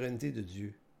la souveraineté de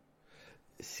Dieu.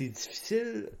 C'est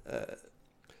difficile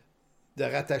de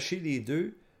rattacher les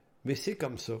deux, mais c'est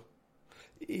comme ça.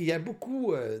 Il y a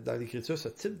beaucoup dans l'Écriture ce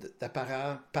type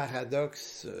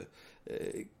paradoxe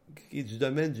qui est du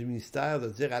domaine du ministère, de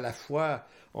dire à la fois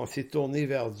on s'est tourné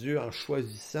vers Dieu en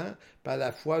choisissant, puis à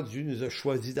la fois Dieu nous a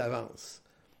choisis d'avance.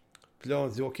 Puis là on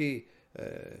dit ok,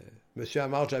 M.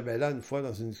 Amar Jabella, une fois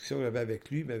dans une discussion que j'avais avec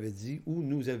lui, m'avait dit, ou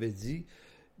nous avait dit,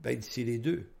 ben c'est les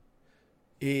deux.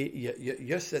 Et il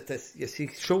y a ces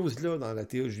choses-là dans la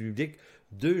théologie biblique,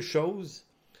 deux choses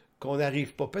qu'on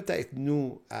n'arrive pas peut-être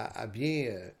nous à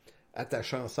bien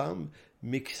attacher ensemble,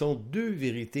 mais qui sont deux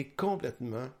vérités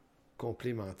complètement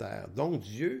complémentaires. Donc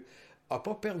Dieu n'a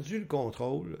pas perdu le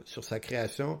contrôle sur sa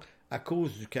création à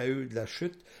cause du chaos de la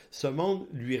chute. Ce monde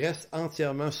lui reste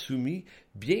entièrement soumis,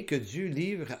 bien que Dieu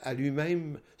livre à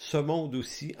lui-même ce monde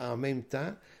aussi en même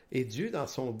temps. Et Dieu, dans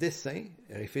son dessein,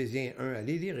 Éphésiens 1,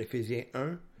 allez lire Éphésiens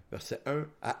 1, versets 1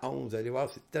 à 11, vous allez voir,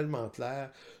 c'est tellement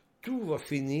clair. Tout va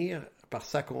finir par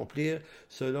s'accomplir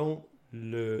selon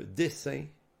le dessein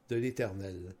de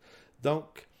l'Éternel.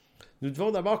 Donc, nous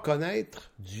devons d'abord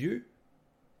connaître Dieu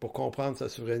pour comprendre sa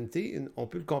souveraineté. On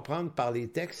peut le comprendre par les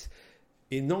textes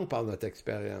et non par notre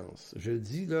expérience. Je le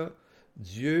dis là,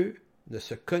 Dieu ne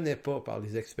se connaît pas par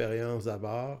les expériences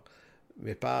d'abord,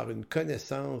 mais par une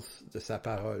connaissance de sa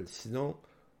parole. Sinon,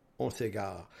 on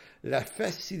s'égare. La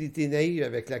facilité naïve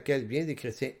avec laquelle bien des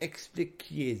chrétiens expliquent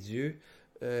qui est Dieu,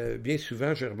 bien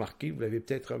souvent, j'ai remarqué, vous l'avez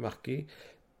peut-être remarqué,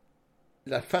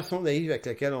 la façon naïve avec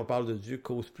laquelle on parle de Dieu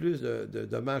cause plus de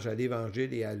dommages à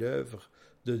l'Évangile et à l'œuvre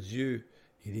de Dieu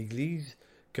et l'Église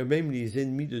que même les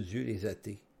ennemis de Dieu, les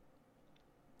athées.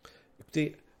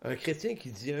 Écoutez, un chrétien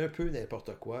qui dit un peu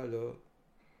n'importe quoi, là,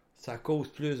 ça cause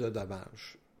plus de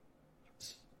dommages.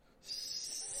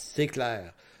 C'est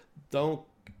clair. Donc,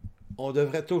 on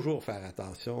devrait toujours faire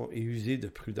attention et user de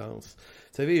prudence.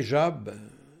 Vous savez, Job,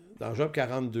 dans Job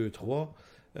 42, 3,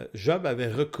 Job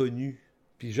avait reconnu,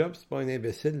 puis Job, c'est pas un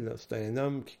imbécile, là, c'est un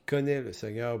homme qui connaît le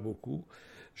Seigneur beaucoup.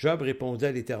 Job répondit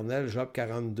à l'Éternel, Job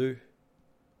 42,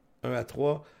 1 à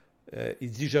 3,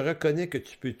 il dit, « Je reconnais que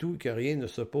tu peux tout et que rien ne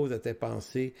s'oppose à tes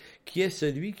pensées. Qui est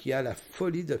celui qui a la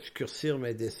folie d'obscurcir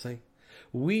mes desseins?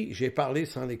 Oui, j'ai parlé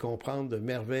sans les comprendre de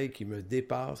merveilles qui me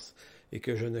dépassent et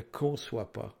que je ne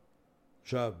conçois pas. »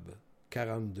 Job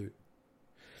 42. Vous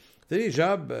savez,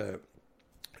 Job,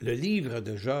 le livre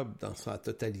de Job dans sa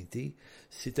totalité,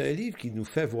 c'est un livre qui nous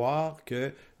fait voir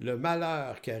que le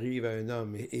malheur qui arrive à un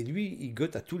homme, et lui, il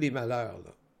goûte à tous les malheurs,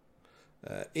 là.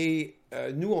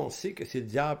 Nous, on sait que c'est le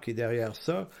diable qui est derrière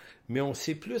ça, mais on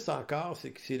sait plus encore,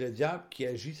 c'est que c'est le diable qui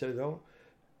agit selon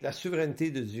la souveraineté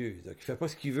de Dieu. Donc, il ne fait pas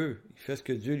ce qu'il veut, il fait ce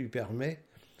que Dieu lui permet.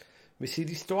 Mais c'est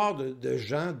l'histoire de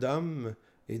gens, d'hommes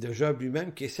et de Job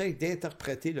lui-même qui essayent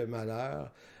d'interpréter le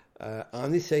malheur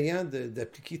en essayant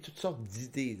d'appliquer toutes sortes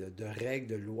d'idées, de règles,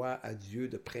 de lois à Dieu,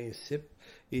 de principes,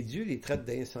 et Dieu les traite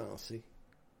d'insensés.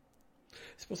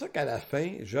 C'est pour ça qu'à la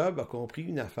fin, Job a compris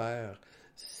une affaire,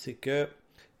 c'est que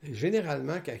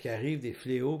généralement, quand il arrive des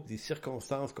fléaux, des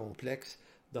circonstances complexes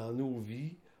dans nos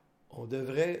vies, on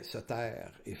devrait se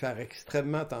taire et faire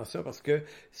extrêmement attention parce que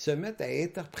se mettre à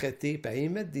interpréter, puis à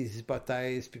émettre des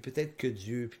hypothèses, puis peut-être que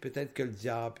Dieu, puis peut-être que le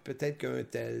diable, puis peut-être qu'un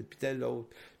tel, puis tel autre,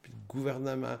 puis le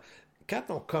gouvernement. Quand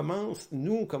on commence,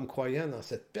 nous, comme croyants, dans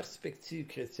cette perspective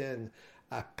chrétienne,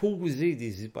 à poser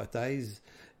des hypothèses,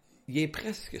 il est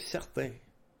presque certain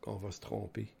qu'on va se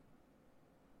tromper.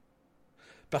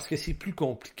 Parce que c'est plus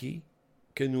compliqué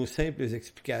que nos simples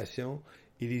explications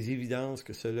et les évidences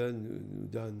que cela nous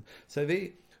donne. Vous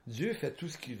savez, Dieu fait tout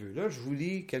ce qu'il veut. Là, je vous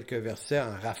lis quelques versets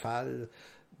en rafale.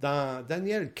 Dans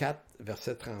Daniel 4,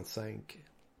 verset 35.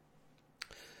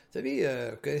 Vous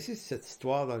savez, vous connaissez cette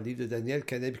histoire dans le livre de Daniel,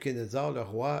 que Nabuchodonosor, le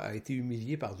roi, a été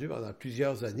humilié par Dieu pendant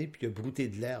plusieurs années, puis il a brouté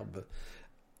de l'herbe.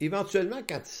 Éventuellement,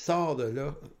 quand il sort de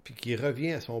là, puis qu'il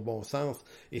revient à son bon sens,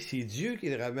 et c'est Dieu qui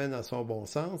le ramène à son bon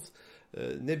sens,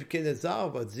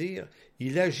 Nabuchodonosor va dire,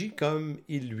 il agit comme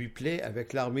il lui plaît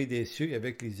avec l'armée des cieux et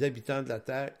avec les habitants de la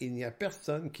terre. Il n'y a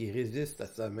personne qui résiste à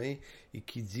sa main et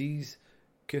qui dise,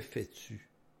 que fais-tu?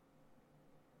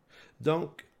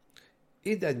 Donc,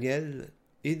 et Daniel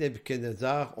et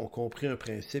Nabuchodonosor ont compris un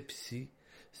principe ici,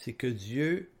 c'est que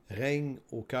Dieu règne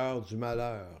au cœur du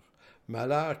malheur.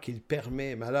 Malheur qu'il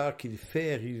permet, malheur qu'il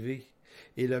fait arriver.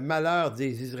 Et le malheur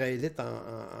des Israélites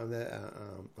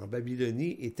en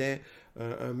Babylonie était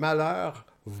un malheur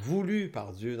voulu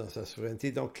par Dieu dans sa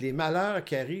souveraineté. Donc les malheurs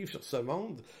qui arrivent sur ce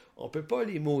monde, on ne peut pas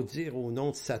les maudire au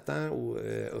nom de Satan,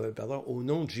 au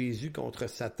nom de Jésus contre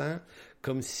Satan,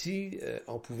 comme si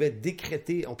on pouvait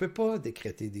décréter. On ne peut pas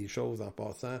décréter des choses en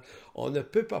passant. On ne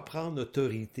peut pas prendre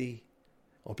autorité.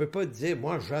 On ne peut pas dire,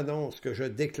 moi j'annonce que je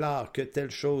déclare que telle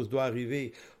chose doit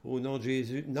arriver au nom de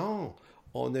Jésus. Non,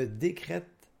 on ne décrète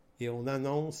et on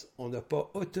annonce, on n'a pas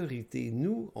autorité.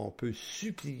 Nous, on peut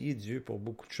supplier Dieu pour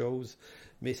beaucoup de choses,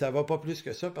 mais ça ne va pas plus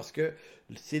que ça parce que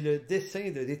c'est le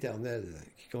dessein de l'Éternel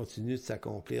qui continue de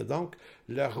s'accomplir. Donc,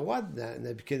 le roi de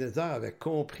Nabuchodonosor avait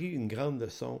compris une grande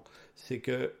leçon, c'est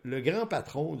que le grand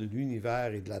patron de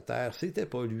l'univers et de la terre, c'était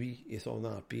pas lui et son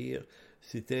empire,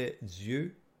 c'était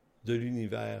Dieu de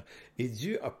l'univers. Et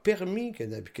Dieu a permis que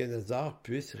Nabuchodonosor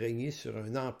puisse régner sur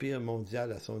un empire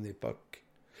mondial à son époque.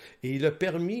 Et il a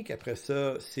permis qu'après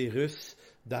ça, Cyrus,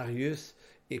 Darius,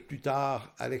 et plus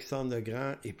tard Alexandre le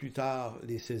Grand, et plus tard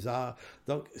les Césars.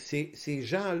 Donc, ces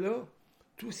gens-là,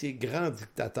 tous ces grands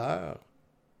dictateurs,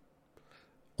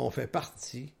 ont fait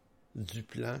partie du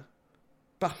plan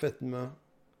parfaitement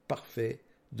parfait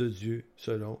de Dieu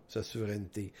selon sa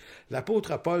souveraineté.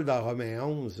 L'apôtre Paul dans Romains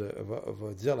 11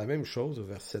 va dire la même chose au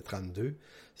verset 32.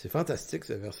 C'est fantastique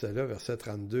ce verset-là, verset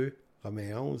 32,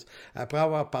 Romains 11. Après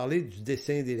avoir parlé du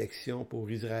dessein d'élection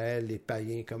pour Israël, les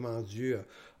païens, comment Dieu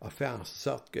a fait en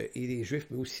sorte que et les Juifs,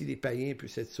 mais aussi les païens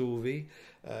puissent être sauvés,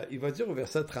 il va dire au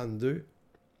verset 32,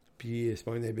 puis c'est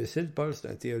pas un imbécile, Paul, c'est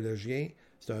un théologien,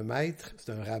 c'est un maître,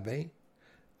 c'est un rabbin,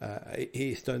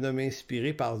 et c'est un homme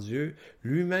inspiré par Dieu,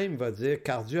 lui-même va dire,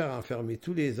 car Dieu a renfermé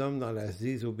tous les hommes dans la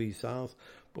désobéissance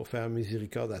pour faire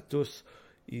miséricorde à tous.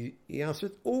 Et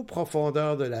ensuite, ô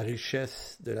profondeur de la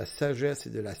richesse, de la sagesse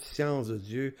et de la science de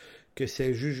Dieu, que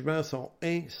ses jugements sont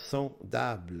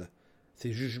insondables.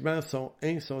 Ses jugements sont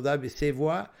insondables et ses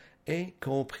voies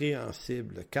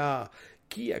incompréhensibles. Car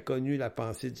qui a connu la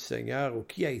pensée du Seigneur ou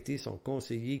qui a été son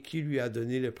conseiller, qui lui a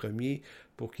donné le premier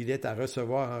pour qu'il ait à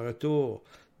recevoir en retour?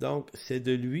 Donc, c'est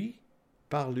de lui,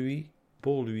 par lui,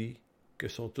 pour lui, que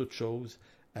sont toutes choses.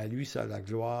 À lui, ça la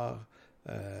gloire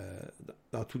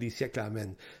dans tous les siècles.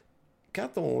 Amen.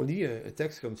 Quand on lit un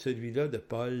texte comme celui-là de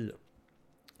Paul,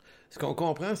 Ce qu'on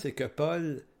comprend, c'est que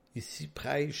Paul, ici,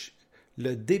 prêche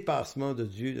le dépassement de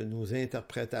Dieu, de nos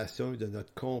interprétations et de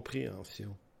notre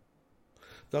compréhension.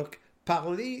 Donc,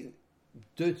 parler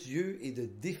de Dieu et de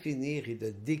définir et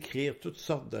de décrire toutes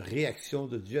sortes de réactions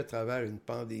de Dieu à travers une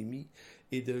pandémie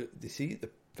et d'essayer de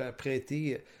faire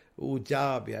prêter au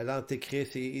diable et à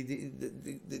l'antéchrist et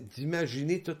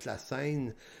d'imaginer toute la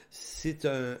scène, c'est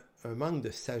un manque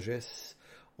de sagesse.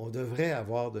 On devrait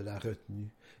avoir de la retenue.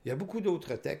 Il y a beaucoup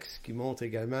d'autres textes qui montrent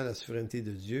également la souveraineté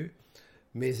de Dieu.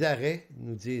 Mes arrêts,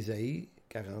 nous dit Ésaïe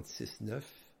 46:9,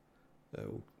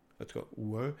 en tout cas,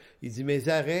 ou 1, il dit « Mes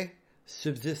arrêts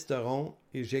subsisteront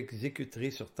et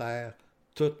j'exécuterai sur terre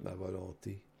toute ma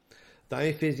volonté. » Dans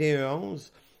Éphésiens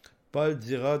 1:11, Paul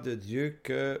dira de Dieu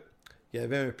qu'il y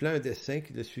avait un plan, un dessein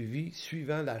qu'il a suivi,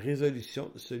 suivant la résolution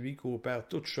de celui qui opère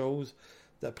toutes choses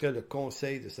d'après le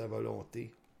conseil de sa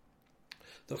volonté.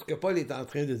 Donc, ce que Paul est en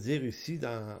train de dire ici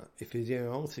dans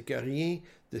Éphésiens 11, c'est que rien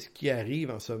de ce qui arrive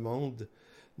en ce monde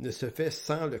ne se fait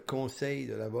sans le conseil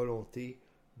de la volonté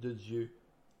de Dieu.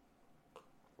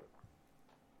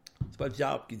 C'est pas le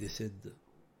diable qui décide.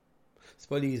 C'est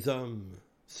pas les hommes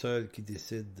seuls qui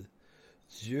décident.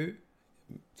 Dieu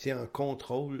tient en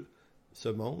contrôle ce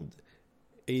monde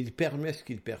et il permet ce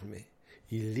qu'il permet.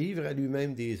 Il livre à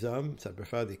lui-même des hommes, ça peut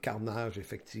faire des carnages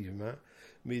effectivement,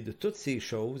 mais de toutes ces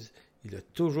choses, il a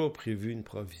toujours prévu une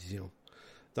provision.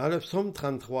 Dans le psaume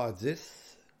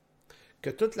 33:10, que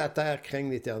toute la terre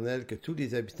craigne l'Éternel, que tous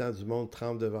les habitants du monde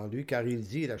tremblent devant lui, car il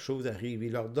dit et la chose arrive,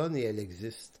 il ordonne et elle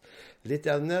existe.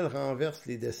 L'Éternel renverse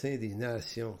les desseins des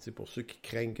nations. C'est pour ceux qui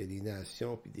craignent que les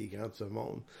nations puis des grands de ce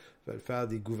monde veulent faire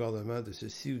des gouvernements de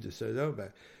ceci ou de cela,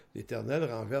 l'Éternel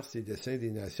renverse les desseins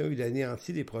des nations, il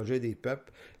anéantit les projets des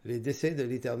peuples, les desseins de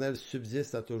l'Éternel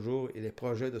subsistent à toujours et les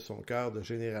projets de son cœur de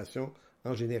génération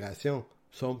en génération.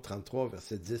 Psaume 33,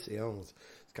 versets 10 et 11.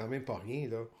 C'est quand même pas rien,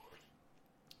 là.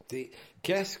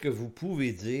 Qu'est-ce que vous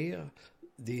pouvez dire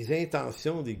des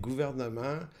intentions des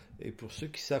gouvernements, et pour ceux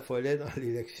qui s'affolaient dans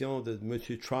l'élection de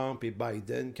M. Trump et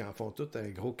Biden, qui en font tout un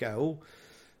gros chaos,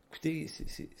 écoutez,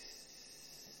 c'est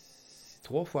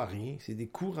 3 fois rien, c'est des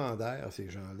courants d'air, ces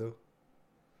gens-là.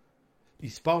 Il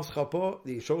ne se passera pas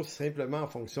des choses simplement en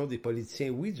fonction des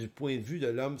politiciens, oui, du point de vue de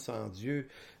l'homme sans Dieu,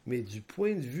 mais du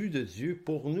point de vue de Dieu,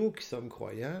 pour nous qui sommes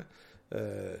croyants,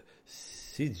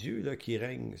 c'est Dieu là, qui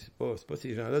règne, c'est pas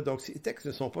ces gens-là. Donc, ces textes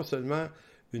ne sont pas seulement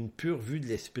une pure vue de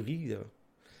l'esprit, là.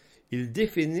 Ils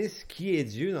définissent qui est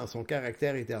Dieu dans son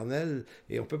caractère éternel,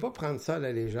 et on ne peut pas prendre ça à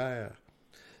la légère.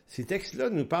 Ces textes-là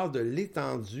nous parlent de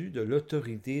l'étendue, de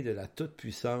l'autorité, de la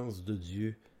toute-puissance de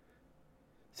Dieu.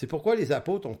 C'est pourquoi les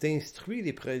apôtres ont instruit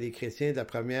les chrétiens de la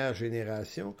première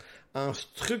génération en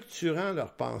structurant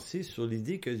leur pensée sur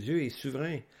l'idée que Dieu est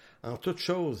souverain en toutes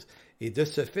choses. Et de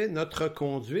ce fait, notre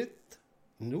conduite,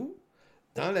 nous,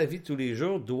 dans la vie de tous les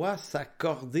jours, doit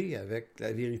s'accorder avec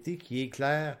la vérité qui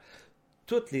éclaire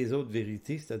toutes les autres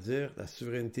vérités, c'est-à-dire la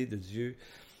souveraineté de Dieu.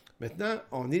 Maintenant,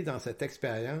 on est dans cette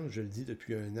expérience, je le dis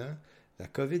depuis 1 an, la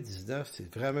COVID-19,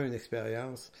 c'est vraiment une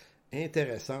expérience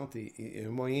intéressante et un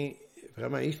moyen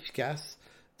vraiment efficace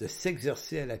de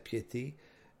s'exercer à la piété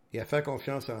et à faire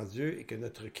confiance en Dieu, et que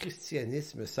notre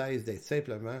christianisme cesse d'être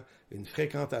simplement une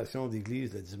fréquentation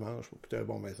d'église le dimanche pour écouter un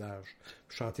bon message,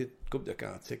 pour chanter une couple de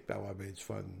cantiques et avoir bien du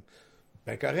fun.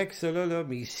 Ben correct cela, là,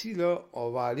 mais ici, là, on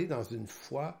va aller dans une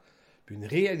foi, puis une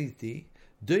réalité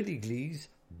de l'Église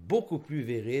beaucoup plus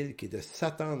virile qui est de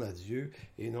s'attendre à Dieu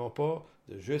et non pas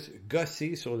de juste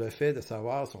gosser sur le fait de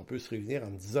savoir si on peut se réunir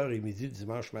entre 10h et midi le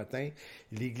dimanche matin.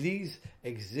 L'Église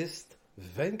existe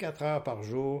 24 heures par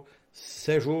jour,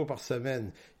 7 jours par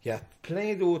semaine. Il y a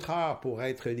plein d'autres heures pour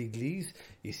être l'Église,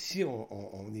 et si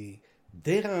on est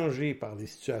dérangé par les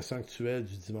situations actuelles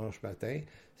du dimanche matin,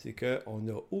 c'est qu'on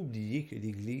a oublié que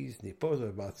l'Église n'est pas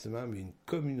un bâtiment, mais une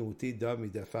communauté d'hommes et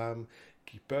de femmes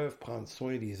qui peuvent prendre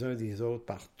soin les uns des autres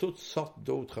par toutes sortes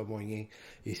d'autres moyens.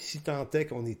 Et si tant est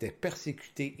qu'on était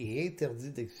persécuté et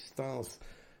interdit d'existence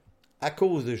à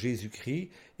cause de Jésus-Christ,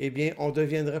 eh bien, on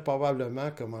deviendrait probablement,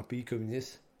 comme en pays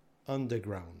communiste,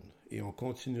 underground. Et on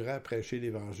continuerait à prêcher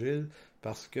l'Évangile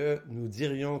parce que nous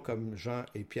dirions comme Jean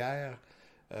et Pierre,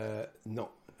 non,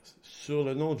 sur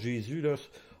le nom de Jésus, là,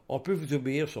 on peut vous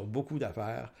obéir sur beaucoup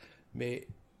d'affaires, mais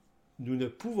nous ne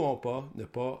pouvons pas ne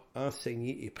pas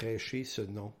enseigner et prêcher ce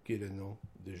nom qui est le nom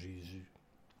de Jésus.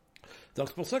 Donc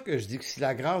c'est pour ça que je dis que si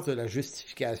la grâce de la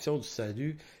justification du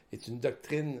salut est une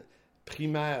doctrine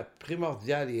primaire,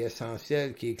 primordiale et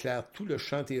essentielle qui éclaire tout le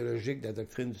champ théologique de la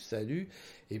doctrine du salut,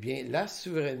 eh bien la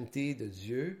souveraineté de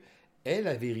Dieu est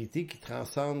la vérité qui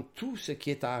transcende tout ce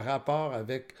qui est en rapport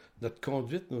avec notre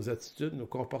conduite, nos attitudes, nos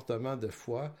comportements de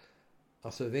foi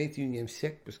en ce 21e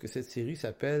siècle, puisque cette série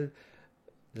s'appelle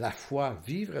La foi,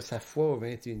 vivre sa foi au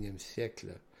 21e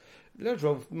siècle. Là, je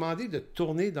vais vous demander de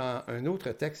tourner dans un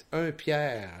autre texte, 1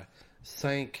 Pierre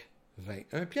 5, 20.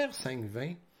 1 Pierre 5,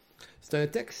 20, c'est un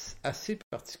texte assez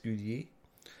particulier.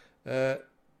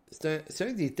 C'est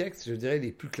un des textes, je dirais,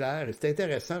 les plus clairs. Et c'est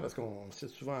intéressant parce qu'on cite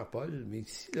souvent Paul, mais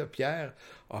ici, là, Pierre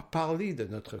a parlé de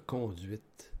notre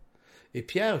conduite. Et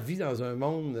Pierre vit dans un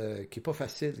monde qui n'est pas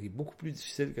facile, qui est beaucoup plus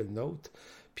difficile que le nôtre.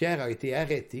 Pierre a été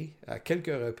arrêté à quelques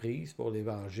reprises pour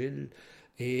l'Évangile.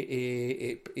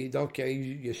 Et donc,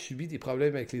 il a subi des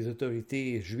problèmes avec les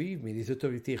autorités juives, mais les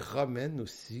autorités romaines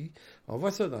aussi. On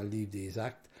voit ça dans le livre des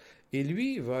Actes. Et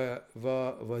lui va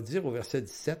dire au verset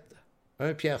 17,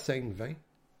 1 Pierre 5, 20,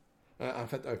 en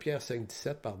fait, 1 Pierre 5,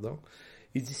 17, pardon,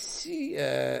 il dit, si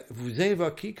vous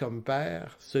invoquez comme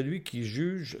Père celui qui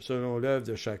juge selon l'œuvre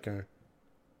de chacun.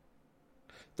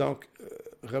 Donc,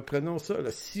 reprenons ça. Là.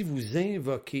 Si vous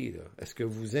invoquez, là, est-ce que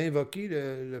vous invoquez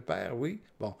le Père? Oui.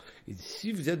 Bon, il dit,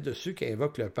 si vous êtes de ceux qui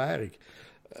invoquent le Père, et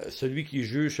celui qui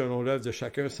juge selon l'œuvre de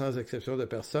chacun sans exception de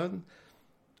personne,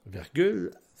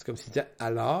 virgule, c'est comme s'il disait,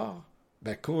 alors,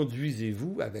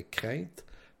 conduisez-vous avec crainte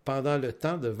pendant le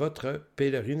temps de votre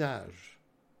pèlerinage.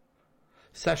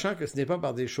 Sachant que ce n'est pas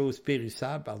par des choses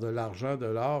périssables, par de l'argent, de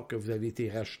l'or que vous avez été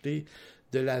rachetés,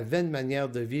 de la vaine manière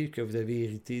de vivre que vous avez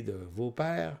hérité de vos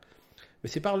pères, mais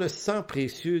c'est par le sang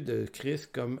précieux de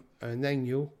Christ comme un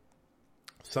agneau,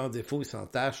 sans défaut et sans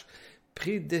tache,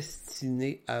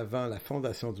 prédestiné avant la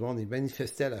fondation du monde et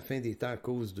manifesté à la fin des temps à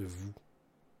cause de vous.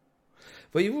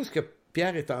 Voyez-vous ce que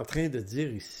Pierre est en train de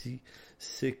dire ici,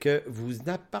 c'est que vous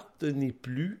n'appartenez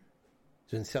plus,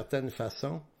 d'une certaine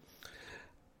façon,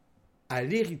 à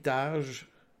l'héritage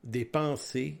des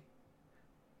pensées,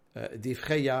 des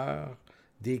frayeurs,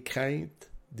 des craintes,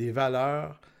 des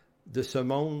valeurs de ce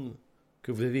monde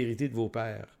que vous avez hérité de vos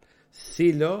pères.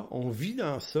 C'est là, on vit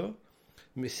dans ça,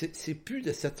 mais c'est plus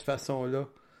de cette façon-là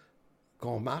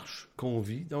qu'on marche, qu'on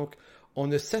vit. Donc, on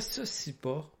ne s'associe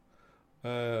pas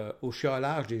au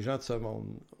chiolage des gens de ce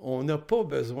monde. On n'a pas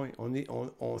besoin.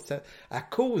 À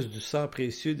cause du sang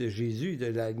précieux de Jésus et de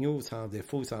l'agneau sans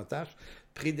défaut, sans tache,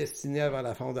 prédestiné avant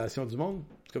la fondation du monde,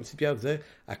 comme si Pierre disait,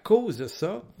 à cause de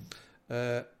ça,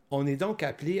 on est donc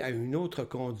appelé à une autre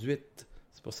conduite.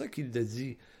 C'est pour ça qu'il le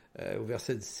dit au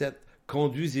verset 17, «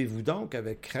 Conduisez-vous donc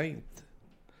avec crainte. »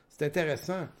 C'est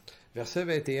intéressant. Verset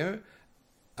 21,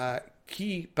 «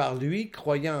 Qui, par lui,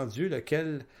 croyait en Dieu,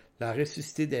 lequel l'a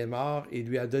ressuscité des morts et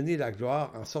lui a donné la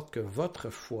gloire, en sorte que votre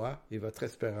foi et votre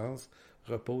espérance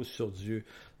reposent sur Dieu. »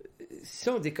 Si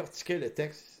on décortiquait le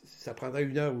texte, ça prendrait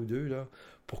 1 heure ou 2 là,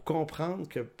 pour comprendre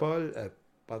que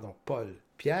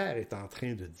Pierre est en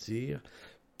train de dire,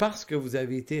 parce que vous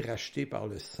avez été rachetés par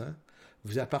le sang,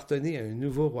 vous appartenez à un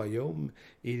nouveau royaume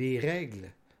et les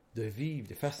règles de vivre,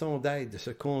 les façons d'être, de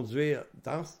se conduire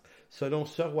selon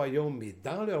ce royaume, mais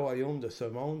dans le royaume de ce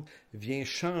monde, vient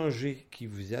changer qui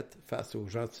vous êtes face aux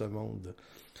gens de ce monde.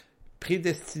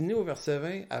 Prédestiné au verset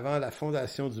 20 avant la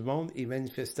fondation du monde et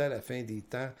manifesté à la fin des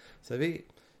temps. Vous savez,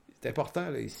 c'est important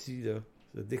là, ici. Là.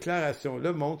 Cette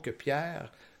déclaration-là montre que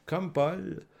Pierre, comme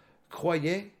Paul,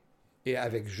 croyait, et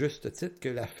avec juste titre, que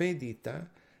la fin des temps,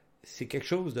 c'est quelque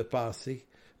chose de passé.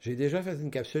 J'ai déjà fait une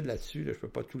capsule là-dessus, là, je ne peux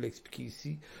pas tout l'expliquer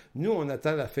ici. Nous, on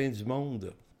attend la fin du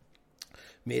monde.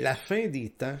 Mais la fin des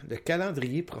temps, le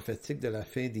calendrier prophétique de la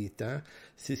fin des temps,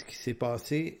 c'est ce qui s'est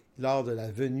passé lors de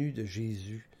la venue de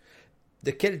Jésus.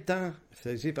 De quel temps?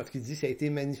 Parce qu'il dit que ça a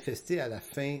été manifesté à la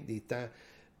fin des temps.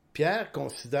 Pierre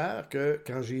considère que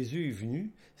quand Jésus est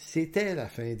venu, c'était la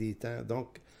fin des temps.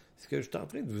 Donc, ce que je suis en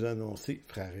train de vous annoncer,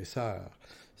 frères et sœurs,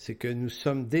 c'est que nous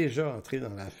sommes déjà entrés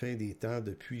dans la fin des temps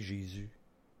depuis Jésus.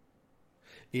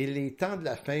 Et les temps de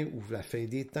la fin, ou la fin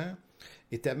des temps,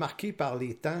 étaient marqués par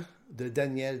les temps de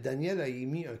Daniel. Daniel a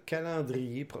émis un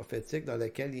calendrier prophétique dans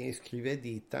lequel il inscrivait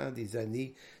des temps, des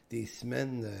années, des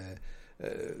semaines.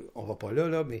 On va pas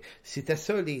là, mais c'était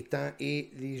ça les temps. Et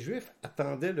les Juifs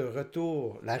attendaient le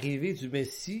retour, l'arrivée du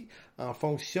Messie en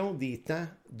fonction des temps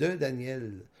de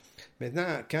Daniel.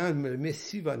 Maintenant, quand le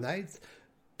Messie va naître,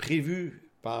 prévu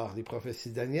par les prophéties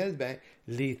de Daniel,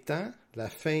 les temps, la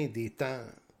fin des temps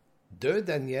de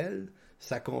Daniel,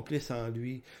 s'accomplissent en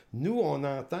lui. Nous, on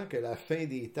entend que la fin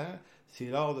des temps, c'est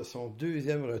lors de son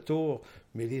deuxième retour,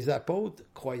 mais les apôtres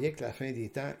croyaient que la fin des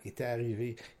temps était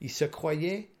arrivée. Ils se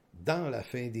croyaient dans la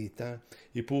fin des temps.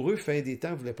 Et pour eux, fin des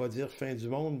temps ne voulait pas dire fin du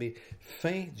monde, mais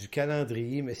fin du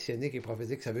calendrier messianique et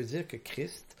prophétique. Ça veut dire que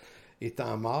Christ,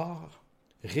 étant mort,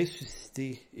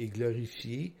 ressuscité et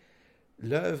glorifié,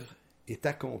 l'œuvre est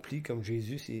accomplie comme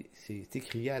Jésus s'est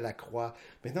écrié à la croix.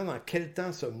 Maintenant, dans quel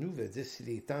temps sommes-nous? Veut dire si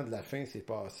les temps de la fin s'est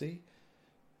passé.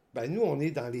 Ben nous, on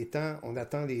est dans les temps, on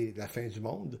attend la fin du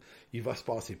monde. Il va se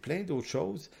passer plein d'autres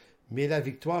choses, mais la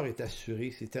victoire est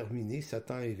assurée, c'est terminé,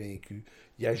 Satan est vaincu.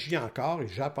 Il agit encore, il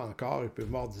jappe encore, il peut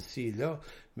mordre ici et là,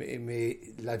 mais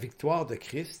la victoire de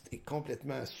Christ est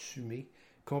complètement assumée,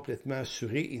 complètement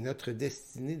assurée, et notre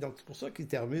destinée. Donc c'est pour ça qu'il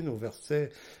termine au verset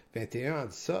 21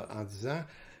 en disant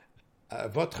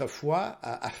votre foi,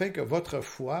 afin que votre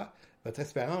foi, votre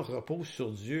espérance repose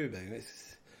sur Dieu. Ben,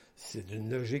 c'est d'une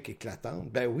logique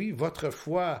éclatante. Ben oui, votre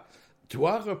foi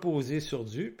doit reposer sur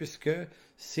Dieu puisque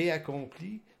c'est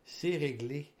accompli, c'est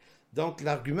réglé. Donc,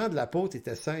 l'argument de l'apôtre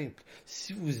était simple.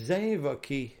 Si vous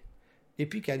invoquez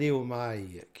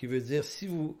epikaléomai, qui veut dire si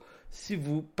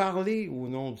vous parlez au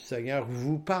nom du Seigneur,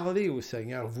 vous parlez au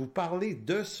Seigneur, vous parlez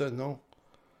de ce nom,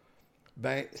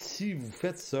 ben si vous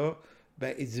faites ça,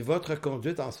 ben il dit votre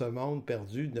conduite en ce monde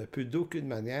perdu ne peut d'aucune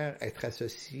manière être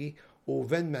associée aux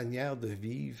vaines manières de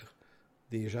vivre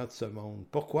des gens de ce monde.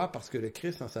 Pourquoi? Parce que le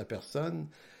Christ en sa personne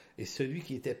est celui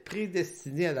qui était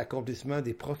prédestiné à l'accomplissement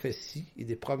des prophéties et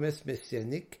des promesses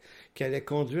messianiques qui allaient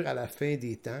conduire à la fin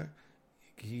des temps,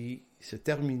 qui se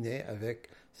terminait avec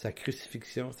sa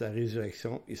crucifixion, sa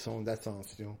résurrection et son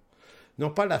ascension. Non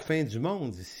pas la fin du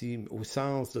monde ici, au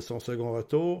sens de son second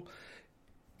retour,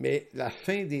 mais la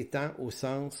fin des temps au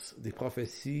sens des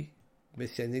prophéties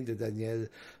messianique de Daniel.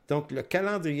 Donc, le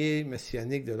calendrier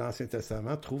messianique de l'Ancien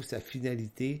Testament trouve sa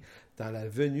finalité dans la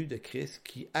venue de Christ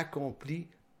qui accomplit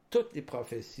toutes les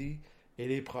prophéties et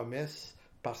les promesses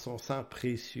par son sang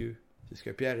précieux. C'est ce que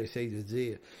Pierre essaye de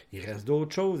dire. Il reste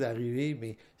d'autres choses à arriver,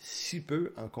 mais si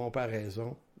peu en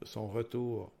comparaison de son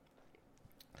retour.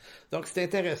 Donc, c'est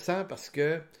intéressant parce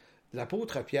que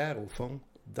l'apôtre Pierre, au fond,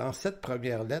 dans cette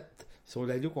première lettre, si on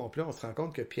la lit au complet, on se rend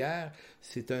compte que Pierre,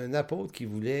 c'est un apôtre qui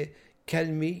voulait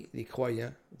calmer les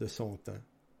croyants de son temps.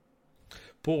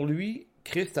 Pour lui,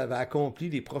 Christ avait accompli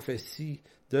les prophéties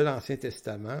de l'Ancien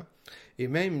Testament et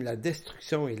même la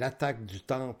destruction et l'attaque du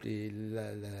temple et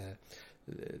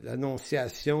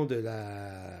l'annonciation de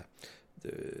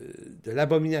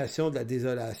l'abomination de la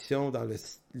désolation dans le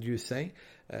lieu saint.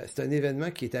 C'est un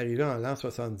événement qui est arrivé en l'an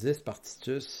 70 par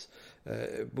Titus.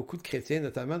 Beaucoup de chrétiens,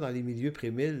 notamment dans les milieux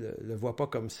pré-mille, ne le voient pas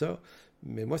comme ça.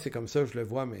 Mais moi, c'est comme ça que je le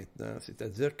vois maintenant.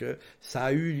 C'est-à-dire que ça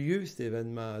a eu lieu, cet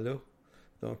événement-là.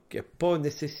 Donc, il n'y a pas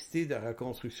nécessité de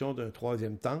reconstruction d'un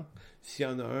troisième temple. S'il y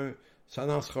en a un, ça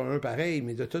en sera un pareil.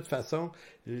 Mais de toute façon,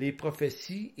 les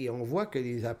prophéties, et on voit que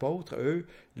les apôtres, eux,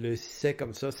 le disaient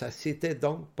comme ça. Ça s'était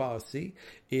donc passé.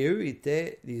 Et eux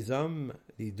étaient les hommes,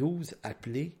 les 12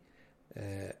 appelés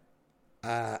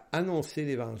à annoncer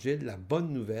l'Évangile, la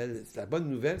bonne nouvelle. La bonne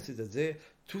nouvelle, c'est-à-dire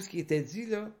tout ce qui était dit,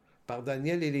 là, par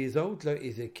Daniel et les autres, là,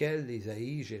 Ézéchiel,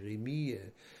 Ésaïe, Jérémie,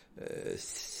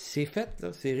 c'est fait,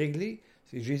 là, c'est réglé.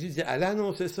 Jésus dit, allez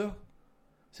annoncer ça.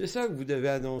 C'est ça que vous devez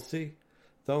annoncer.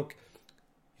 Donc,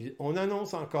 on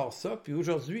annonce encore ça, puis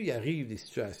aujourd'hui, il arrive des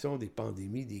situations, des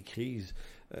pandémies, des crises.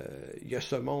 Il y a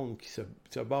ce monde qui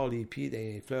se barre les pieds dans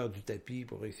les fleurs du tapis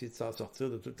pour essayer de s'en sortir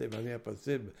de toutes les manières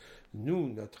possibles.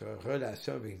 Nous, notre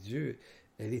relation avec Dieu,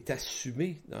 elle est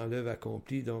assumée dans l'œuvre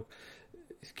accomplie. Donc,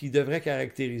 ce qui devrait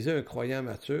caractériser un croyant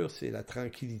mature, c'est la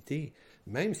tranquillité.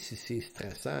 Même si c'est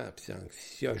stressant, puis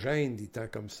anxiogène, des temps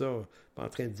comme ça, pas en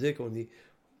train de dire qu'on est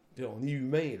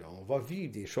humain, là, on va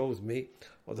vivre des choses, mais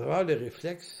on doit avoir le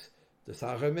réflexe de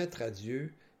s'en remettre à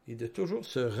Dieu et de toujours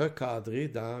se recadrer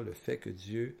dans le fait que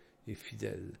Dieu est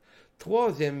fidèle.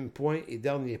 Troisième point et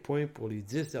dernier point pour les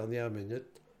 10 dernières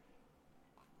minutes.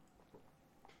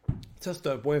 Ça, c'est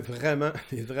un point vraiment,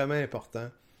 vraiment important.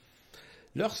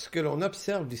 Lorsque l'on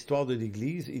observe l'histoire de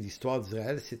l'Église et l'histoire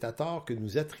d'Israël, c'est à tort que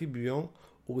nous attribuons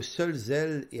au seul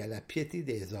zèle et à la piété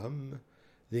des hommes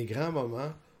les grands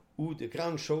moments où de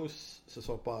grandes choses se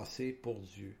sont passées pour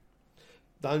Dieu.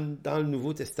 Dans le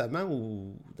Nouveau Testament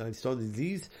ou dans l'histoire de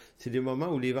l'Église, c'est les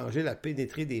moments où l'Évangile a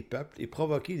pénétré des peuples et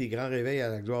provoqué des grands réveils à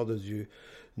la gloire de Dieu.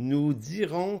 Nous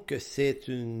dirons que c'est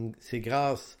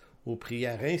grâce aux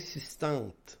prières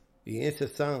insistantes et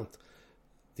incessantes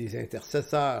des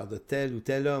intercesseurs de tel ou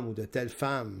tel homme ou de telle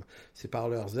femme. C'est par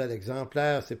leur zèle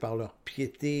exemplaire, c'est par leur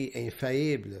piété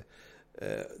infaillible.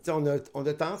 On a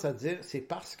tendance à dire c'est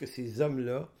parce que ces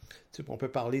hommes-là, on peut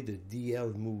parler de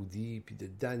D.L. Moody, puis de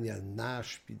Daniel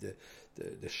Nash, puis de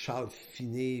Charles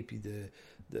Finney, puis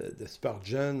de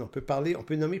Spurgeon. On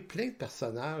peut nommer plein de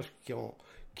personnages qui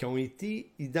ont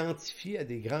été identifiés à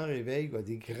des grands réveils ou à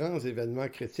des grands événements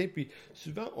chrétiens. Puis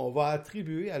souvent, on va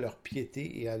attribuer à leur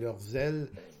piété et à leur zèle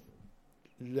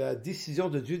la décision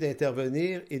de Dieu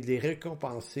d'intervenir et de les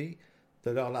récompenser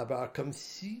de leur labeur, comme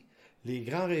si les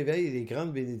grands réveils et les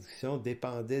grandes bénédictions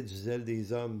dépendaient du zèle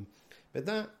des hommes.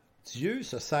 Maintenant, Dieu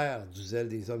se sert du zèle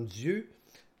des hommes. Dieu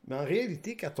Mais en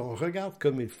réalité, quand on regarde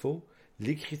comme il faut,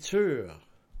 l'Écriture,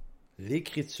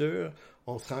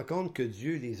 on se rend compte que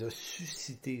Dieu les a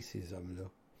suscités, ces hommes-là.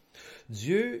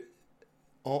 Dieu,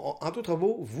 en d'autres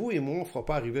mots, vous et moi, on ne fera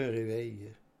pas arriver un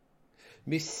réveil.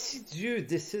 Mais si Dieu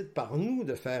décide par nous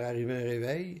de faire arriver un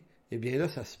réveil, eh bien là,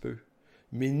 ça se peut.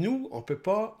 Mais nous, on ne peut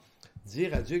pas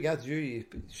dire à Dieu, regarde Dieu,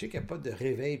 je sais qu'il n'y a pas de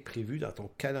réveil prévu dans ton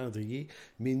calendrier,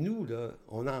 mais nous, là,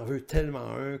 on en veut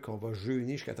tellement un qu'on va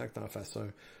jeûner jusqu'à temps que tu en fasses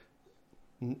un.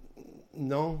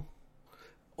 Non,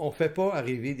 on ne fait pas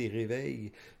arriver des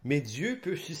réveils. Mais Dieu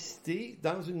peut susciter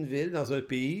dans une ville, dans un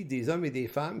pays, des hommes et des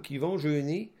femmes qui vont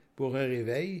jeûner pour un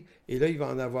réveil, et là, il va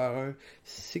en avoir un.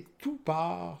 C'est que tout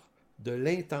part de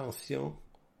l'intention,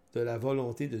 de la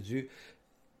volonté de Dieu.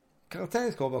 Quand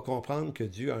est-ce qu'on va comprendre que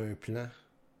Dieu a un plan?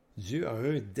 Dieu a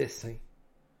un dessein.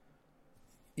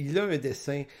 Il a un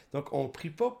dessein. Donc, on ne prie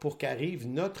pas pour qu'arrive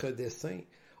notre dessein.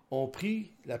 On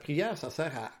prie, la prière, ça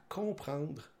sert à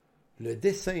comprendre le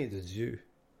dessein de Dieu.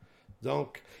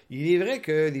 Donc, il est vrai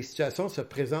que les situations se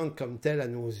présentent comme telles à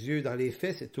nos yeux. Dans les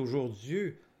faits, c'est toujours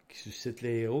Dieu qui suscite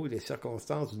les héros et les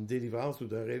circonstances d'une délivrance ou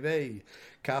d'un réveil.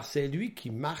 Car c'est lui qui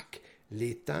marque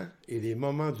les temps et les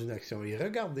moments d'une action. Et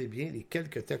regardez bien les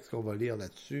quelques textes qu'on va lire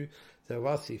là-dessus. Vous allez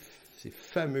voir, c'est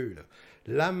fameux, là.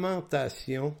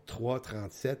 Lamentation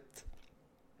 3.37.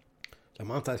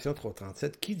 Lamentation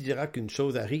 3.37. Qui dira qu'une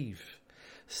chose arrive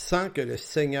sans que le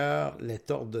Seigneur l'ait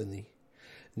ordonné?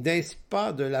 N'est-ce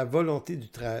pas de la volonté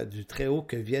du Très-Haut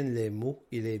que viennent les maux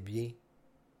et les biens?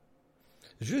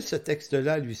 Juste ce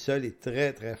texte-là, lui seul, est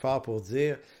très, très fort pour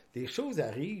dire les choses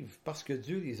arrivent parce que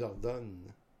Dieu les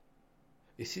ordonne.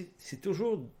 Et c'est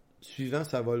toujours suivant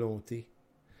sa volonté.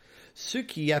 Ceux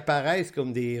qui apparaissent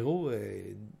comme des héros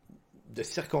de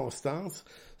circonstances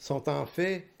sont en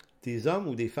fait des hommes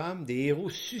ou des femmes, des héros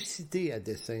suscités à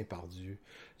dessein par Dieu.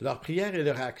 Leur prière et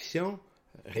leur action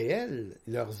réelle,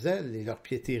 leur zèle et leur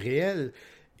piété réelle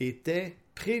étaient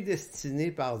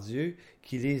prédestinés par Dieu,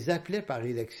 qui les appelait par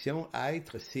élection à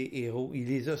être ses héros. Il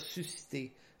les a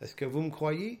suscités. Est-ce que vous me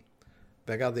croyez?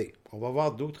 Ben regardez, on va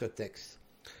voir d'autres textes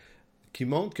qui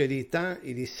montrent que les temps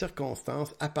et les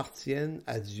circonstances appartiennent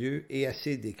à Dieu et à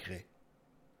ses décrets.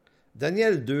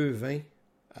 Daniel 2, 20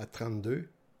 à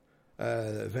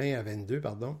 22,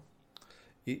 pardon.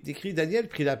 Il écrit, Daniel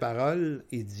prit la parole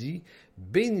et dit, «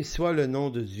 Béni soit le nom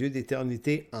de Dieu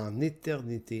d'éternité en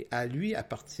éternité. À lui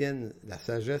appartiennent la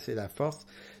sagesse et la force.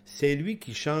 C'est lui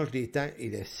qui change les temps et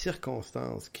les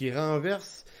circonstances, qui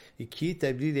renverse et qui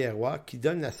établit les rois, qui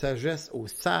donne la sagesse aux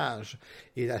sages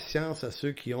et la science à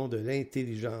ceux qui ont de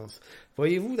l'intelligence. »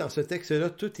 Voyez-vous, dans ce texte-là,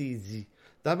 tout est dit.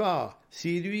 D'abord,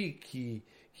 c'est lui qui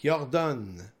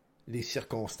ordonne les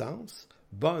circonstances,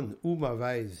 bonnes ou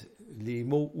mauvaises, les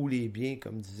maux ou les biens,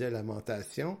 comme disait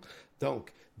Lamentation. Donc,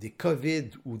 des COVID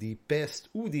ou des pestes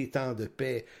ou des temps de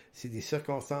paix, c'est des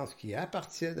circonstances qui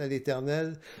appartiennent à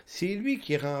l'Éternel. C'est lui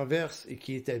qui renverse et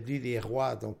qui établit les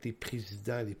rois, donc les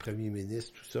présidents, les premiers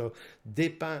ministres, tout ça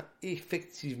dépend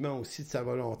effectivement aussi de sa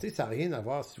volonté. Ça n'a rien à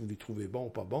voir si vous les trouvez bons ou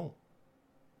pas bons.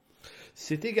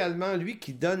 C'est également lui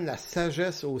qui donne la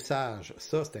sagesse aux sages.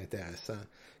 Ça, c'est intéressant.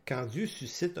 Quand Dieu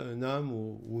suscite un homme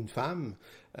ou une femme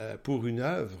pour une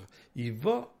œuvre, il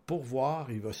va pourvoir,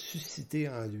 il va susciter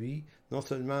en lui non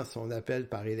seulement son appel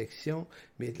par élection,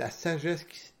 mais de la sagesse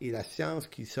et la science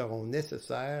qui seront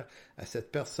nécessaires à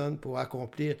cette personne pour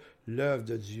accomplir l'œuvre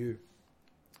de Dieu.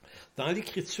 Dans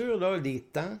l'Écriture, là, les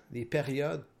temps, les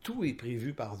périodes, tout est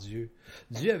prévu par Dieu.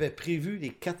 Dieu avait prévu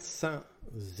les 400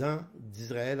 ans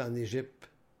d'Israël en Égypte.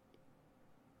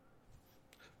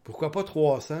 Pourquoi pas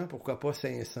 300? Pourquoi pas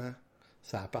 500?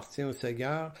 Ça appartient au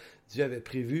Seigneur. Dieu avait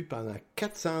prévu pendant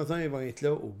 400 ans, ils vont être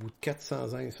là. Au bout de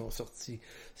 400 ans, ils sont sortis.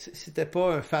 C'était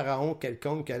pas un pharaon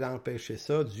quelconque qui allait empêcher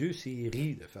ça. Dieu s'est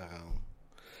ri de Pharaon.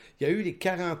 Il y a eu les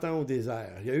 40 ans au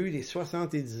désert. Il y a eu les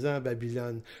 70 ans à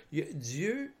Babylone.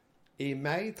 Dieu est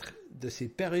maître de ces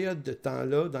périodes de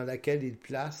temps-là dans lesquelles il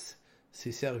place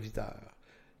ses serviteurs.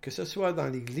 Que ce soit dans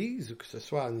l'Église ou que ce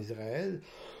soit en Israël,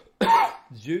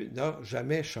 Dieu n'a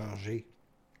jamais changé.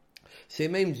 C'est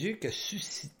même Dieu qui a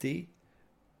suscité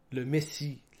le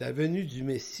Messie. La venue du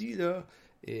Messie, là,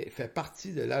 fait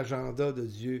partie de l'agenda de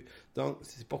Dieu. Donc,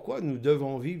 c'est pourquoi nous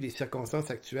devons vivre les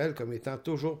circonstances actuelles comme étant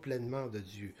toujours pleinement de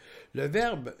Dieu. Le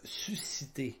verbe «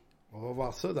 susciter », on va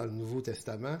voir ça dans le Nouveau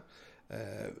Testament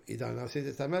et dans l'Ancien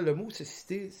Testament, le mot «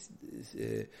 susciter »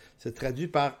 se traduit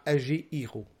par «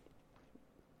 agéiro ».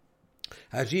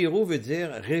 Agéiro veut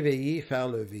dire réveiller, faire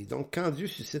lever. Donc, quand Dieu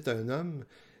suscite un homme,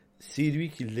 c'est lui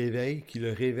qui l'éveille, qui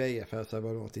le réveille à faire sa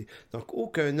volonté. Donc,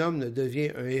 aucun homme ne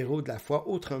devient un héros de la foi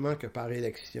autrement que par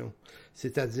élection,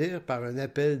 c'est-à-dire par un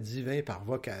appel divin par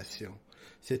vocation.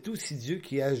 C'est aussi Dieu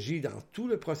qui agit dans tout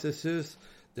le processus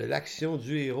de l'action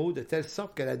du héros, de telle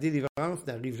sorte que la délivrance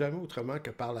n'arrive jamais autrement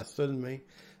que par la seule main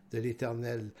de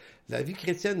l'Éternel. La vie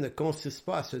chrétienne ne consiste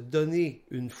pas à se donner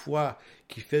une foi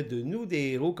qui fait de nous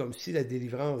des héros comme si la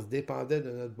délivrance dépendait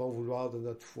de notre bon vouloir, de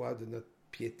notre foi, de notre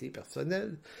piété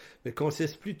personnelle, mais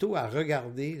consiste plutôt à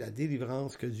regarder la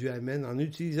délivrance que Dieu amène en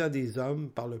utilisant des hommes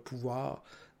par le pouvoir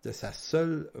de sa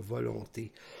seule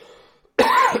volonté.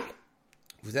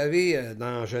 Vous avez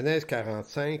dans Genèse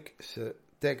 45 ce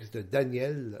texte de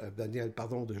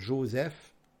de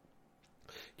Joseph,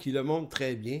 qui le montre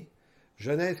très bien.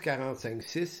 Genèse 45,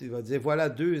 6, il va dire « Voilà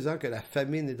 2 ans que la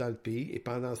famine est dans le pays, et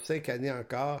pendant 5 années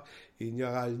encore, il n'y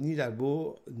aura ni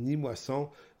labour, ni moisson.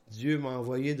 Dieu m'a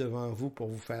envoyé devant vous pour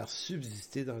vous faire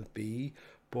subsister dans le pays,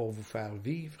 pour vous faire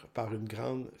vivre par une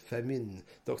grande famine. »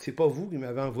 Donc, c'est pas vous qui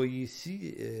m'avez envoyé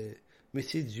ici, mais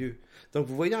c'est Dieu. Donc,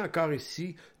 vous voyez encore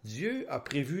ici, Dieu a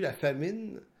prévu la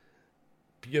famine,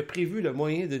 puis il a prévu le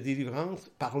moyen de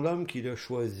délivrance par l'homme qu'il a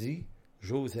choisi,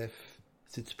 Joseph.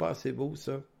 C'est-tu pas assez beau,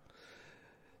 ça?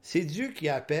 C'est Dieu qui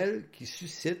appelle, qui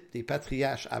suscite les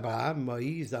patriarches Abraham,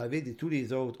 Moïse, David et tous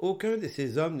les autres. Aucun de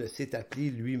ces hommes ne s'est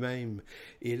appelé lui-même.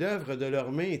 Et l'œuvre de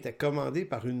leurs mains était commandée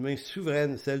par une main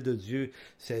souveraine, celle de Dieu.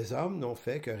 Ces hommes n'ont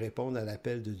fait que répondre à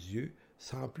l'appel de Dieu,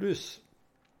 sans plus.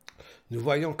 Nous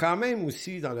voyons quand même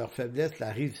aussi dans leur faiblesse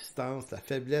la résistance, la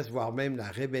faiblesse, voire même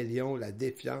la rébellion, la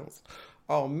défiance.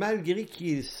 Or, malgré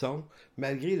qui ils sont,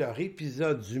 malgré leur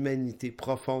épisode d'humanité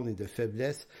profonde et de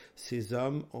faiblesse, ces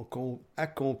hommes ont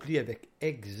accompli avec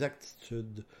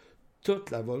exactitude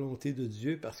toute la volonté de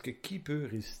Dieu, parce que qui peut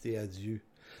résister à Dieu?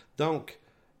 Donc,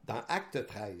 dans Acte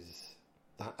 13,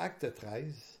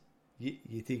 il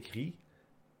est écrit,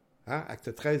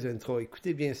 Acte 13, 23,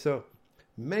 écoutez bien ça,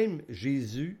 même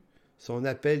Jésus, son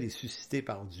appel est suscité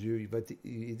par Dieu.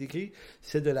 Il est écrit,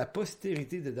 c'est de la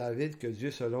postérité de David que Dieu,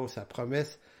 selon sa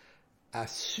promesse, a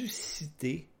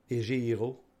suscité, et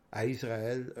Jéhéro, à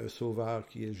Israël, un sauveur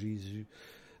qui est Jésus.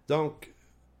 Donc,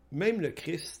 même le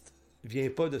Christ ne vient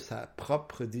pas de sa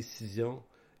propre décision,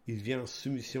 il vient en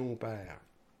soumission au Père.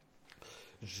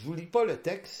 Je ne vous lis pas le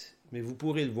texte, mais vous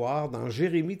pourrez le voir dans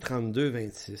Jérémie 32,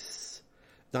 26.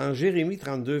 Dans Jérémie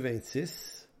 32,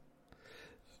 26,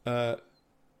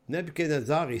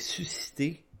 Nabuchodonosor est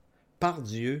suscité par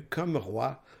Dieu comme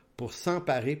roi pour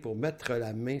s'emparer, pour mettre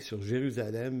la main sur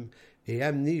Jérusalem et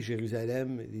amener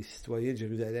Jérusalem, les citoyens de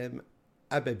Jérusalem,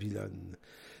 à Babylone.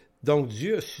 Donc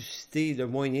Dieu a suscité le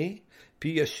moyen,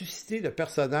 puis il a suscité le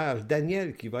personnage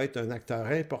Daniel, qui va être un acteur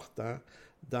important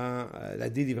dans la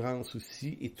délivrance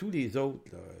aussi, et tous les autres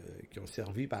là, qui ont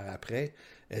servi par après,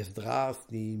 Esdras,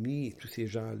 Néhémie et tous ces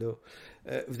gens-là.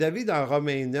 Vous avez dans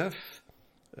Romains 9,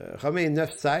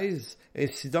 16, «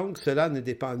 Ainsi donc, cela ne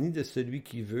dépend ni de celui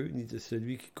qui veut, ni de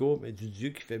celui qui court, mais du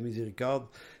Dieu qui fait miséricorde,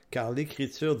 car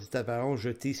l'Écriture dit à Pharaon, je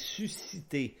t'ai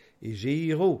suscité, et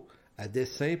Jéhéro, à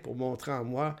dessein pour montrer en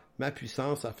moi ma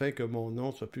puissance, afin que mon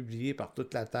nom soit publié par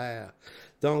toute la terre. »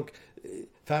 Donc,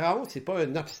 Pharaon, c'est pas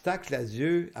un obstacle à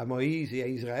Dieu, à Moïse et à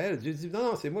Israël. Dieu dit,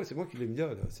 non, c'est moi qui l'ai mis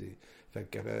là. Fait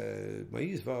que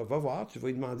Moïse va voir, tu vas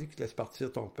lui demander qu'il laisse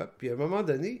partir ton peuple. Puis à un moment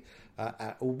donné,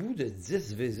 au bout de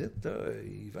 10 visites, là,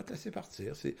 il va te laisser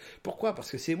partir. Pourquoi?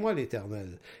 Parce que c'est moi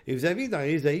l'Éternel. Et vous avez dans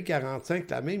Ésaïe 45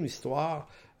 la même histoire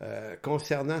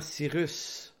concernant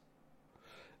Cyrus.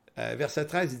 Verset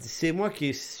 13, il dit, « C'est moi qui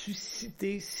ai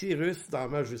suscité Cyrus dans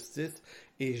ma justice,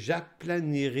 et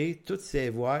j'aplanirai toutes ses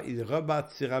voies. Il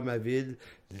rebâtira ma ville,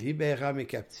 libérera mes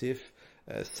captifs.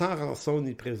 Sans rançon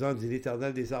ni présent, dit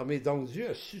l'Éternel des armées. » Donc Dieu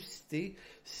a suscité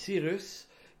Cyrus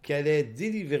qui allait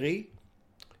délivrer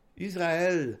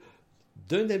Israël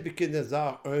de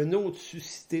Nabuchodonosor, un autre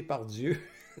suscité par Dieu.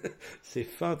 C'est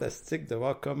fantastique de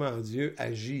voir comment Dieu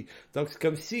agit. Donc c'est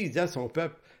comme s'il dit à son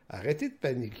peuple, arrêtez de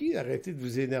paniquer, arrêtez de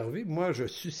vous énerver. Moi, je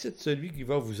suscite celui qui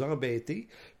va vous embêter,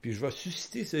 puis je vais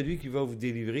susciter celui qui va vous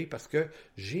délivrer parce que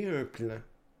j'ai un plan.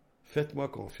 Faites-moi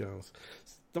confiance.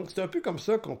 Donc, c'est un peu comme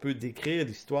ça qu'on peut décrire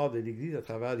l'histoire de l'Église à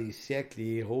travers les siècles,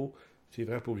 les héros, c'est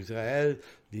vrai pour Israël,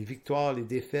 les victoires, les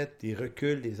défaites, les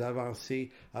reculs, les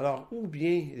avancées. Alors, ou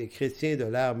bien les chrétiens de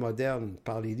l'ère moderne,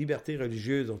 par les libertés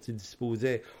religieuses dont ils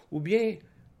disposaient, ou bien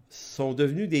sont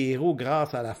devenus des héros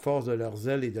grâce à la force de leur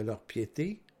zèle et de leur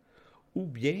piété, ou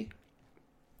bien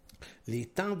les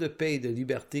temps de paix et de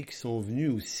liberté qui sont venus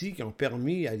aussi, qui ont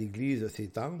permis à l'Église de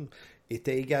s'étendre,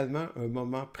 était également un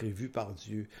moment prévu par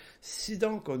Dieu. Si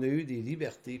donc on a eu des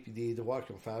libertés puis des droits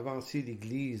qui ont fait avancer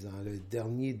l'Église dans les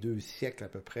derniers 2 siècles à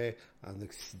peu près en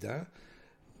Occident,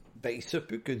 ben il se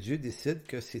peut que Dieu décide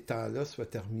que ces temps-là soient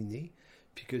terminés,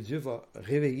 puis que Dieu va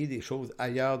réveiller des choses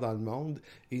ailleurs dans le monde,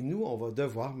 et nous, on va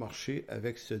devoir marcher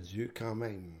avec ce Dieu quand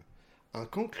même. En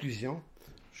conclusion,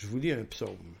 je vous lis un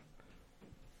psaume.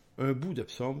 Un bout de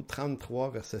psaume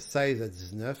 33, versets 16 à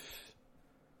 19.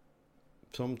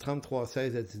 Psaume 33,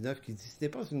 16 à 19 qui dit « Ce n'est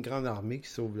pas une grande armée qui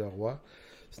sauve le roi,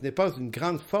 ce n'est pas une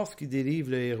grande force qui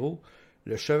délivre le héros.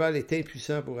 Le cheval est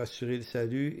impuissant pour assurer le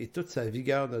salut, et toute sa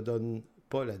vigueur ne donne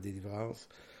pas la délivrance.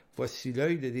 Voici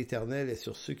l'œil de l'Éternel est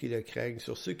sur ceux qui le craignent,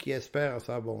 sur ceux qui espèrent en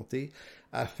sa bonté,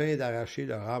 afin d'arracher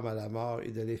leur âme à la mort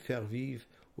et de les faire vivre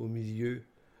au milieu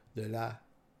de la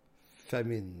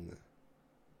famine. »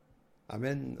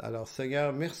 Amen. Alors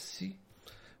Seigneur, merci.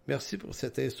 Merci pour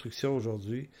cette instruction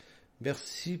aujourd'hui.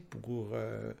 Merci pour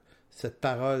cette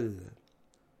parole,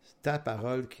 ta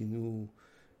parole qui nous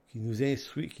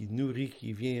instruit, qui nourrit,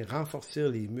 qui vient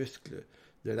renforcer les muscles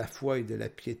de la foi et de la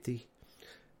piété.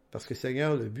 Parce que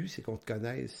Seigneur, le but, c'est qu'on te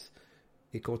connaisse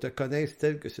et qu'on te connaisse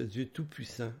tel que ce Dieu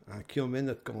tout-puissant, en qui on met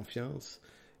notre confiance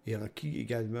et en qui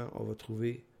également on va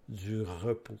trouver du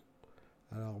repos.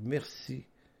 Alors merci,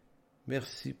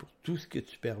 merci pour tout ce que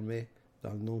tu permets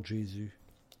dans le nom de Jésus.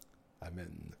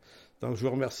 Amen. Donc je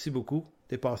vous remercie beaucoup.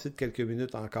 Dépassé de quelques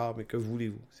minutes encore, mais que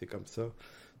voulez-vous? C'est comme ça.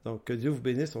 Donc que Dieu vous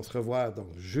bénisse. On se revoit donc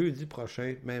jeudi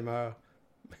prochain, même heure,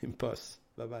 même poste.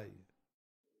 Bye bye.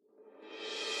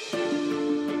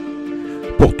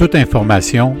 Pour toute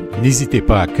information, n'hésitez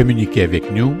pas à communiquer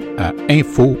avec nous à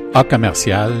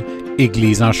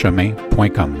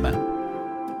info@église-en-chemin.com.